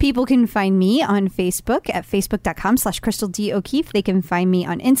find you? People can find me on Facebook at facebook.com/Crystal D. O'Keefe. They can find me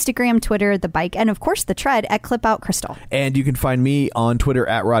on Instagram, Twitter, The Bike, and of course, The Tread at ClipOutCrystal. And you can find me on Twitter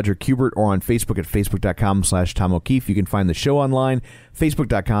at Roger Kubert or on Facebook at facebook.com/Tom O'Keefe. You can find the show online,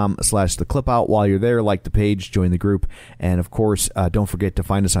 facebook.com/The Clipout. While you're there, like the page, join the group. And of course, don't forget to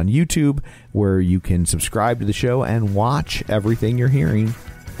find us on YouTube where you can subscribe to the show and watch everything you're hearing.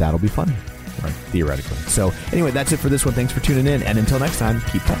 That'll be fun, right? Theoretically. So anyway, that's it for this one. Thanks for tuning in. And until next time,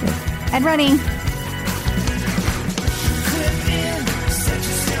 keep pedaling And running.